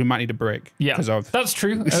 because we might need a break. Yeah, that's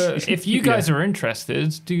true. If you guys are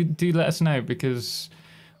interested, do let us know, because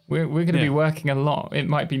we're going to be working a lot. It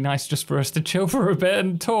might be nice just for us to chill for a bit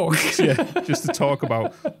and talk. Just to talk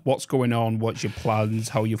about what's going on, what's your plans,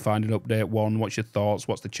 how you're finding update 1, what's your thoughts,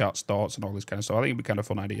 what's the chat's thoughts, and all this kind of stuff. I think it'd be kind of a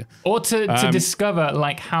fun idea. Or to discover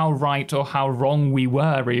how right or how wrong we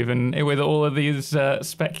were, even with all of these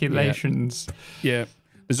speculations. Yeah.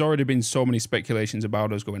 There's already been so many speculations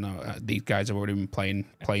about us going out. These guys have already been playing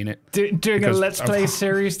it. Doing a Let's Play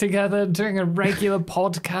series together, doing a regular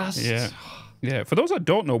podcast. Yeah. For those that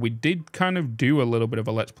don't know, we did kind of do a little bit of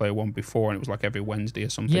a Let's Play one before, and it was like every Wednesday or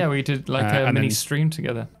something. Yeah, we did a mini stream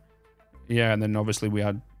together. Yeah, and then obviously we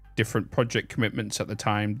had different project commitments at the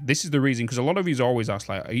time. This is the reason, because a lot of you always ask,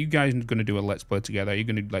 are you guys going to do a Let's Play together? Are you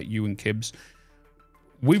going to, you and Kibbs?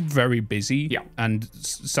 We're very busy. Yeah. And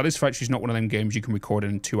Satisfactory is not one of them games you can record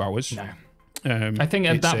in 2 hours. No. I think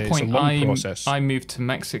at that point I moved to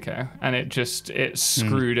Mexico, and it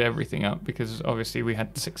screwed everything up, because obviously we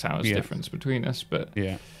had 6 hours difference between us. But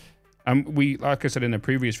yeah, and we, like I said in a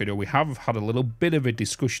previous video, we have had a little bit of a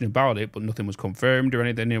discussion about it, but nothing was confirmed or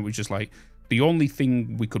anything. It was just like the only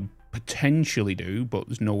thing we could potentially do, but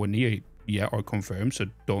there's nowhere near it yet or confirmed, so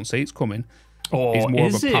don't say it's coming. Or is more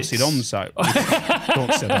of a pass it on site.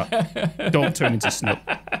 Don't say that. Don't turn into Snook.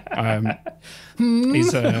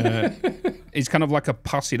 It's kind of like a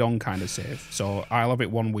pass it on kind of save. So I'll have it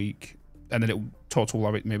 1 week, and then Total will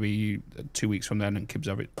have it maybe 2 weeks from then, and Kibs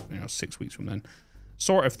have it 6 weeks from then,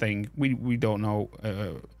 sort of thing. We don't know,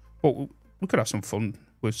 but we could have some fun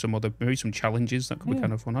with maybe some challenges that could be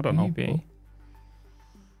kind of fun. I don't know.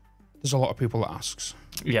 There's a lot of people that asks.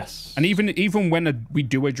 Yes. And even when we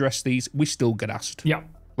do address these, we still get asked. Yeah.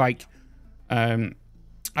 Like, I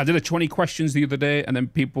did a 20 questions the other day, and then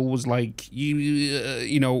people was like,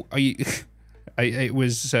 it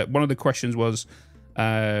was one of the questions was,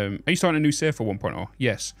 are you starting a new save for 1.0?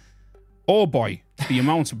 Yes. Oh boy, the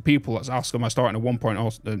amount of people that's asking, am I starting a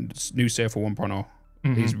 1.0 new save for 1.0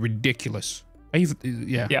 is ridiculous.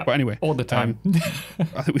 Yeah, but anyway, all the time.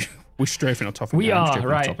 I think we're strafing on topic. We are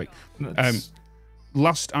right.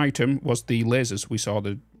 Last item was the lasers. We saw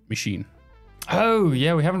the machine. Oh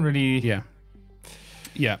yeah, we haven't really.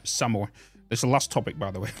 Yeah, some more. It's the last topic, by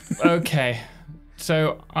the way. Okay,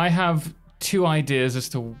 so I have 2 ideas as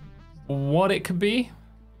to what it could be.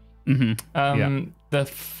 The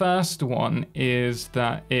first one is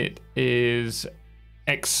that it is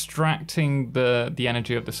extracting the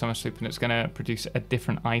energy of the summer sloop, and it's going to produce a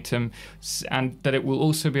different item, and that it will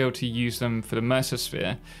also be able to use them for the Mercer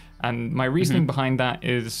sphere. And my reasoning behind that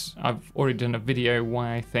is I've already done a video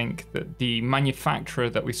why I think that the manufacturer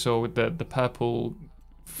that we saw with the purple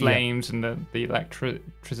flames and the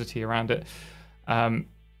electricity around it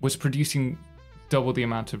was producing double the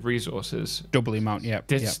amount of resources. Double the amount,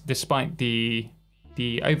 despite the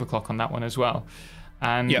overclock on that one as well.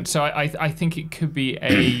 And so I think it could be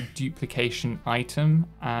a duplication item,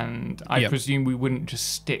 and I presume we wouldn't just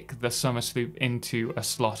stick the summer sloop into a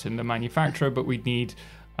slot in the manufacturer, but we'd need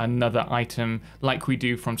another item like we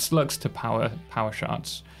do from slugs to power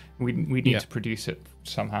shards. We need to produce it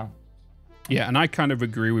somehow. Yeah, and I kind of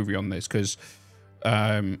agree with you on this, because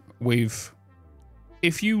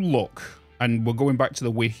if you look, and we're going back to the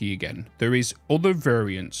wiki again, there is other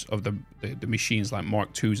variants of the machines like Mark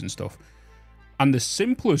IIs and stuff. And the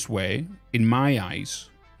simplest way, in my eyes,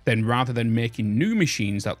 then rather than making new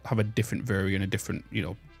machines that have a different variant, a different,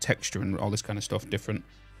 texture and all this kind of stuff, different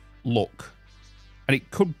look. And it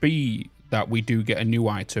could be that we do get a new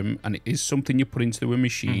item, and it is something you put into a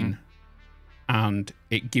machine, and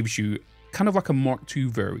it gives you kind of like a Mark II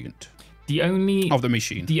variant of the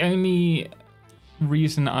machine. The only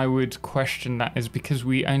reason I would question that is because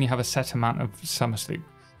we only have a set amount of summer sloop.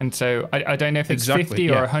 And so I don't know if it's 50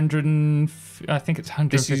 or 100. I think it's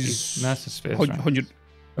 150 Mercer spheres.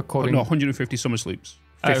 150 summer sloops.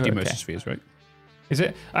 50 Mercer spheres, right? Is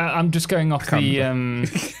it? I'm just going off the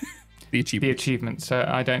achievement. So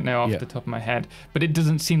I don't know off the top of my head. But it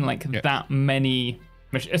doesn't seem like that many,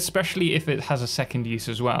 especially if it has a second use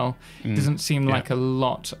as well. It doesn't seem like a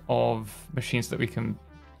lot of machines that we can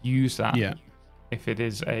use that if it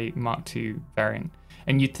is a Mark II variant.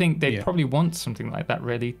 And you'd think they'd probably want something like that,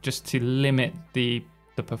 really, just to limit the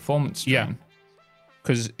performance strain. Yeah.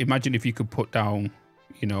 Because imagine if you could put down,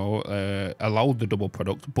 allow the double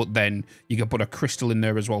product, but then you could put a crystal in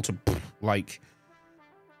there as well to, like,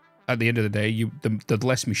 at the end of the day, the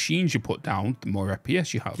less machines you put down, the more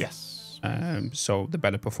FPS you have. Yes. So the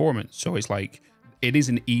better performance. So it's like, it is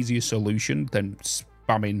an easier solution than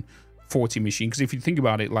spamming 40 machines. Because if you think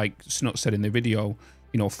about it, like Snut said in the video,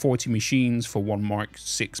 40 machines for one Mark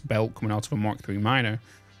VI belt coming out of a Mark III miner.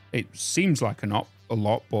 It seems like a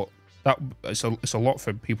lot, but it's a lot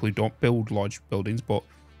for people who don't build large buildings. But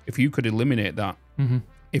if you could eliminate that,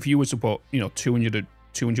 if you were to put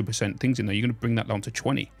 200% things in there, you're going to bring that down to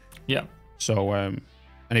 20. Yeah. So and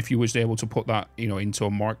if you was able to put that into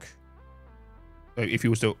a Mark, if you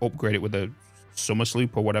was to upgrade it with a summer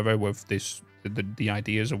sloop or whatever, with this the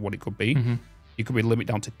ideas of what it could be, you could be limit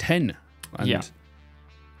down to 10. And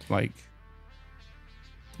I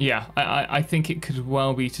think it could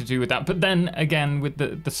well be to do with that. But then again, with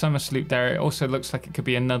the summer sloop there, it also looks like it could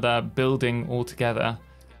be another building altogether.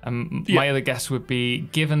 My other guess would be,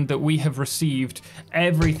 given that we have received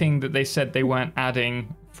everything that they said they weren't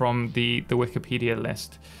adding from the Wikipedia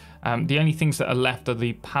list, the only things that are left are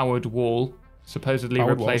the powered wall, supposedly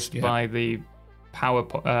replaced by the power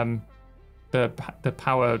the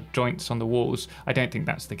power joints on the walls. I don't think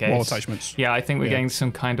that's the case. Wall attachments. Yeah, I think we're getting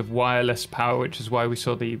some kind of wireless power, which is why we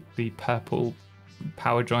saw the purple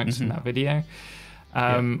power joints in that video.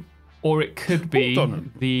 Or it could be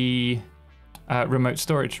the remote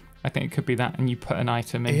storage. I think it could be that, and you put an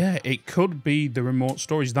item in. Yeah, it could be the remote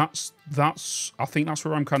storage. That's. I think that's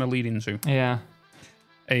where I'm kind of leading to. Yeah.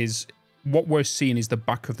 Is what we're seeing is the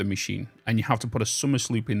back of the machine, and you have to put a summer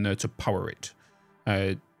loop in there to power it,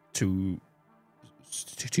 to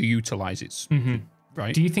utilize it.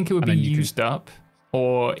 Right? Do you think it would be used up,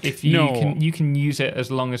 or if you can use it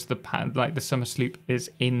as long as the summer loop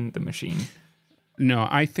is in the machine? No,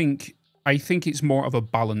 I think it's more of a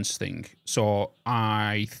balance thing. So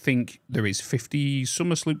I think there is 50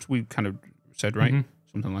 summer sloops, we kind of said, right?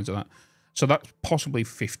 Something like that. So that's possibly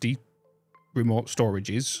 50 remote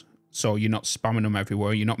storages. So you're not spamming them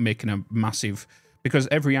everywhere. You're not making a massive... Because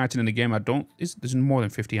every item in the game, there's more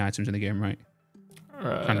than 50 items in the game, right?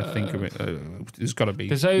 Kind of think of it. There's got to be.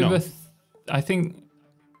 There's over... I think...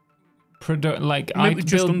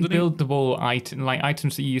 buildable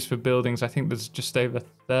items that you use for buildings, I think there's just over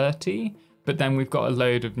 30, but then we've got a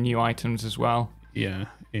load of new items as well. Yeah.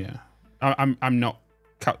 I'm not.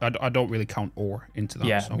 I don't really count ore into that.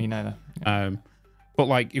 Yeah, so. Me neither. But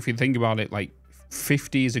like, if you think about it, like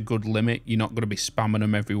 50 is a good limit. You're not going to be spamming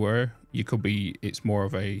them everywhere. You could be. It's more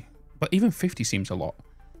of a. But even 50 seems a lot.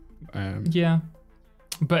 Yeah.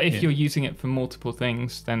 But if you're using it for multiple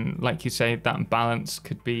things, then like you say, that balance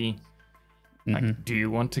could be. Like, do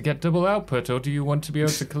you want to get double output, or do you want to be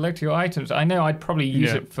able to collect your items? I know I'd probably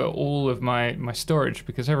use it for all of my storage,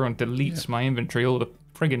 because everyone deletes my inventory all the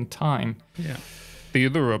friggin' time. Yeah. The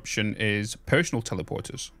other option is personal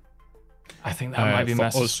teleporters. I think that might be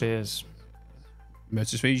Mesospheres.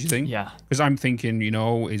 Mesospheres, you think? Yeah. Because I'm thinking,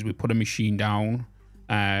 is we put a machine down.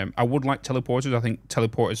 I would like teleporters. I think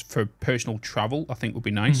teleporters for personal travel, I think would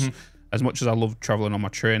be nice. As much as I love traveling on my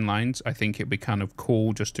train lines, I think it'd be kind of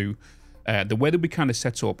cool just to... the way that we kind of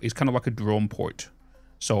set up is kind of like a drone port.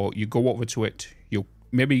 So you go over to it, you'll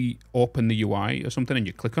maybe open the UI or something, and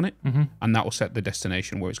you click on it, and that will set the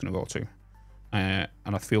destination where it's going to go to. And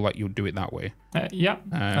I feel like you'll do it that way. I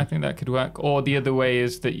think that could work. Or the other way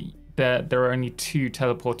is that there are only 2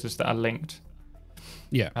 teleporters that are linked.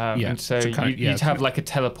 And so you'd have like a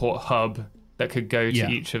teleport hub that could go to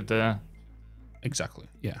each of the... Exactly,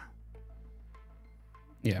 yeah.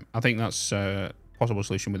 I think that's... possible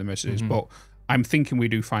solution with the Mercedes, but I'm thinking we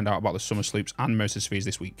do find out about the summer sloops and Mercedes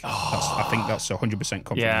this week. I think that's 100%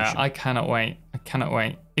 confirmation. Yeah, I cannot wait.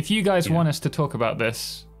 If you guys want us to talk about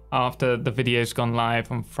this after the video's gone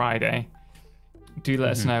live on Friday, do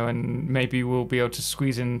let us know, and maybe we'll be able to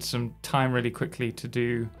squeeze in some time really quickly to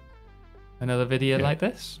do another video like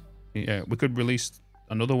this. Yeah, we could release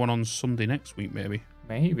another one on Sunday next week, maybe.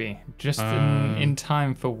 Just in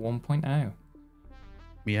time for 1.0.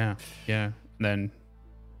 Yeah. Then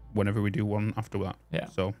whenever we do one after that.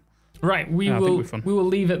 So right, we will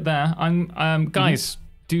leave it there. Guys,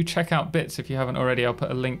 do check out Bitz if you haven't already. I'll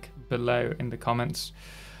put a link below in the comments.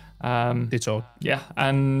 It's all. Yeah,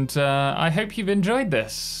 and I hope you've enjoyed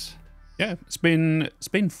this. Yeah, it's been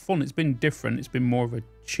fun. It's been different. It's been more of a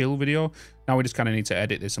chill video. Now we just kind of need to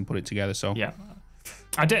edit this and put it together. So yeah.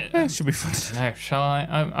 It should be fun. I don't know, shall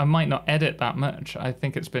I? I might not edit that much. I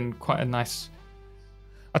think it's been quite a nice...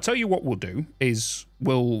 I'll tell you what we'll do is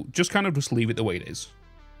we'll just leave it the way it is,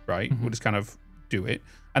 right? We'll just kind of do it.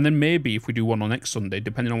 And then maybe if we do one on next Sunday,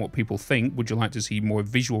 depending on what people think, would you like to see more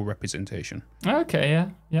visual representation? Okay,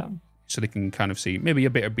 yeah. So they can kind of see maybe a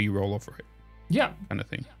bit of B-roll over it. Yeah. Kind of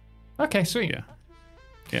thing. Okay, sweet.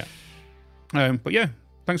 Yeah. But yeah,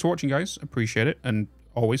 thanks for watching, guys. Appreciate it. And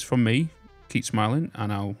always from me, keep smiling,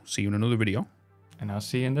 and I'll see you in another video. And I'll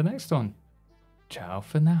see you in the next one. Ciao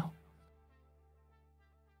for now.